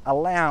to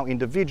allow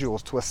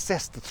individuals to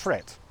assess the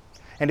threat.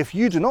 And if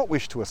you do not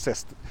wish to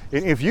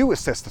if you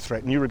assess the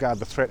threat and you regard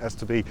the threat as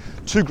to be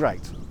too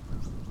great,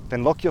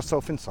 then lock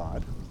yourself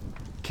inside,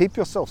 keep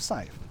yourself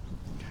safe,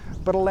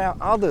 but allow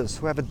others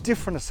who have a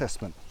different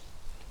assessment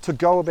to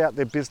go about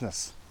their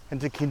business and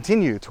to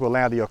continue to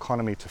allow the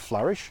economy to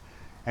flourish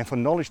and for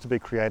knowledge to be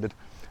created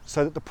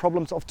so that the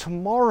problems of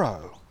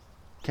tomorrow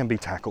can be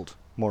tackled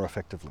more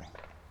effectively.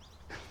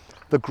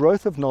 The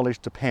growth of knowledge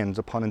depends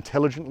upon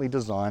intelligently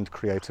designed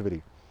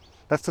creativity.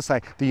 That's to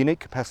say, the unique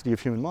capacity of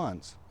human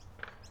minds.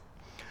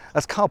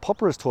 As Karl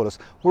Popper has taught us,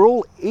 we're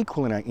all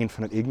equal in our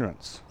infinite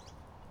ignorance.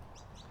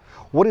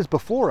 What is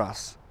before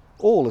us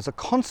all is a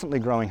constantly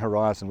growing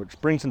horizon which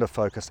brings into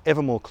focus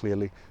ever more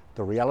clearly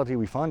the reality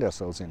we find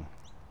ourselves in.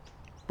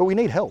 But we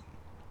need help.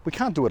 We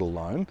can't do it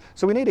alone,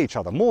 so we need each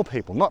other, more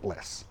people, not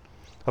less.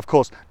 Of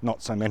course,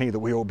 not so many that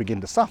we all begin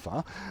to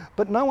suffer,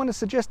 but no one is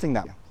suggesting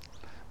that.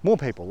 More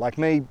people, like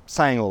me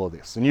saying all of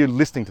this, and you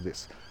listening to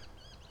this,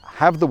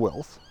 have the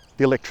wealth,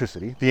 the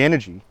electricity, the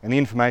energy, and the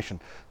information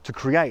to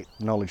create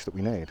knowledge that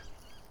we need.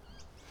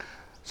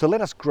 So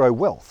let us grow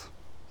wealth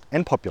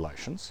and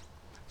populations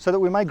so that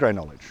we may grow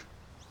knowledge.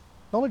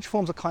 Knowledge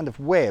forms a kind of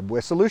web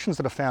where solutions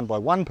that are found by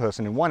one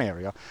person in one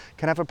area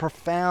can have a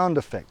profound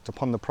effect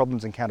upon the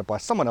problems encountered by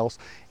someone else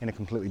in a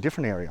completely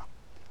different area.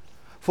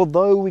 For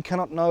though we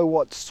cannot know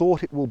what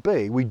sort it will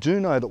be, we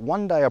do know that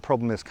one day a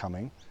problem is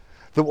coming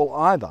that will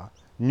either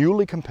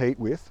newly compete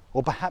with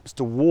or perhaps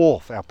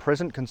dwarf our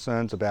present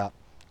concerns about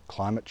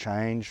climate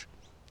change,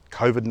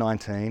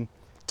 COVID-19,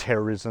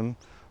 terrorism,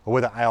 or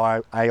whether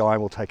AI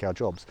will take our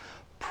jobs.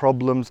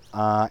 Problems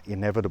are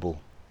inevitable.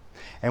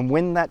 And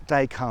when that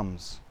day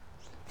comes,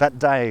 that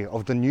day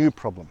of the new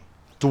problem,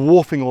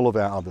 dwarfing all of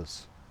our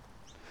others,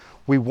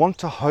 we want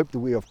to hope that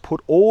we have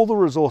put all the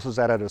resources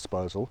at our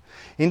disposal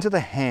into the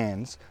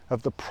hands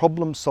of the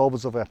problem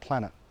solvers of our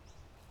planet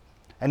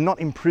and not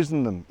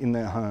imprison them in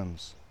their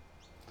homes.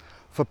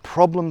 For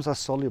problems are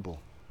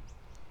soluble,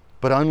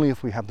 but only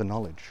if we have the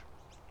knowledge.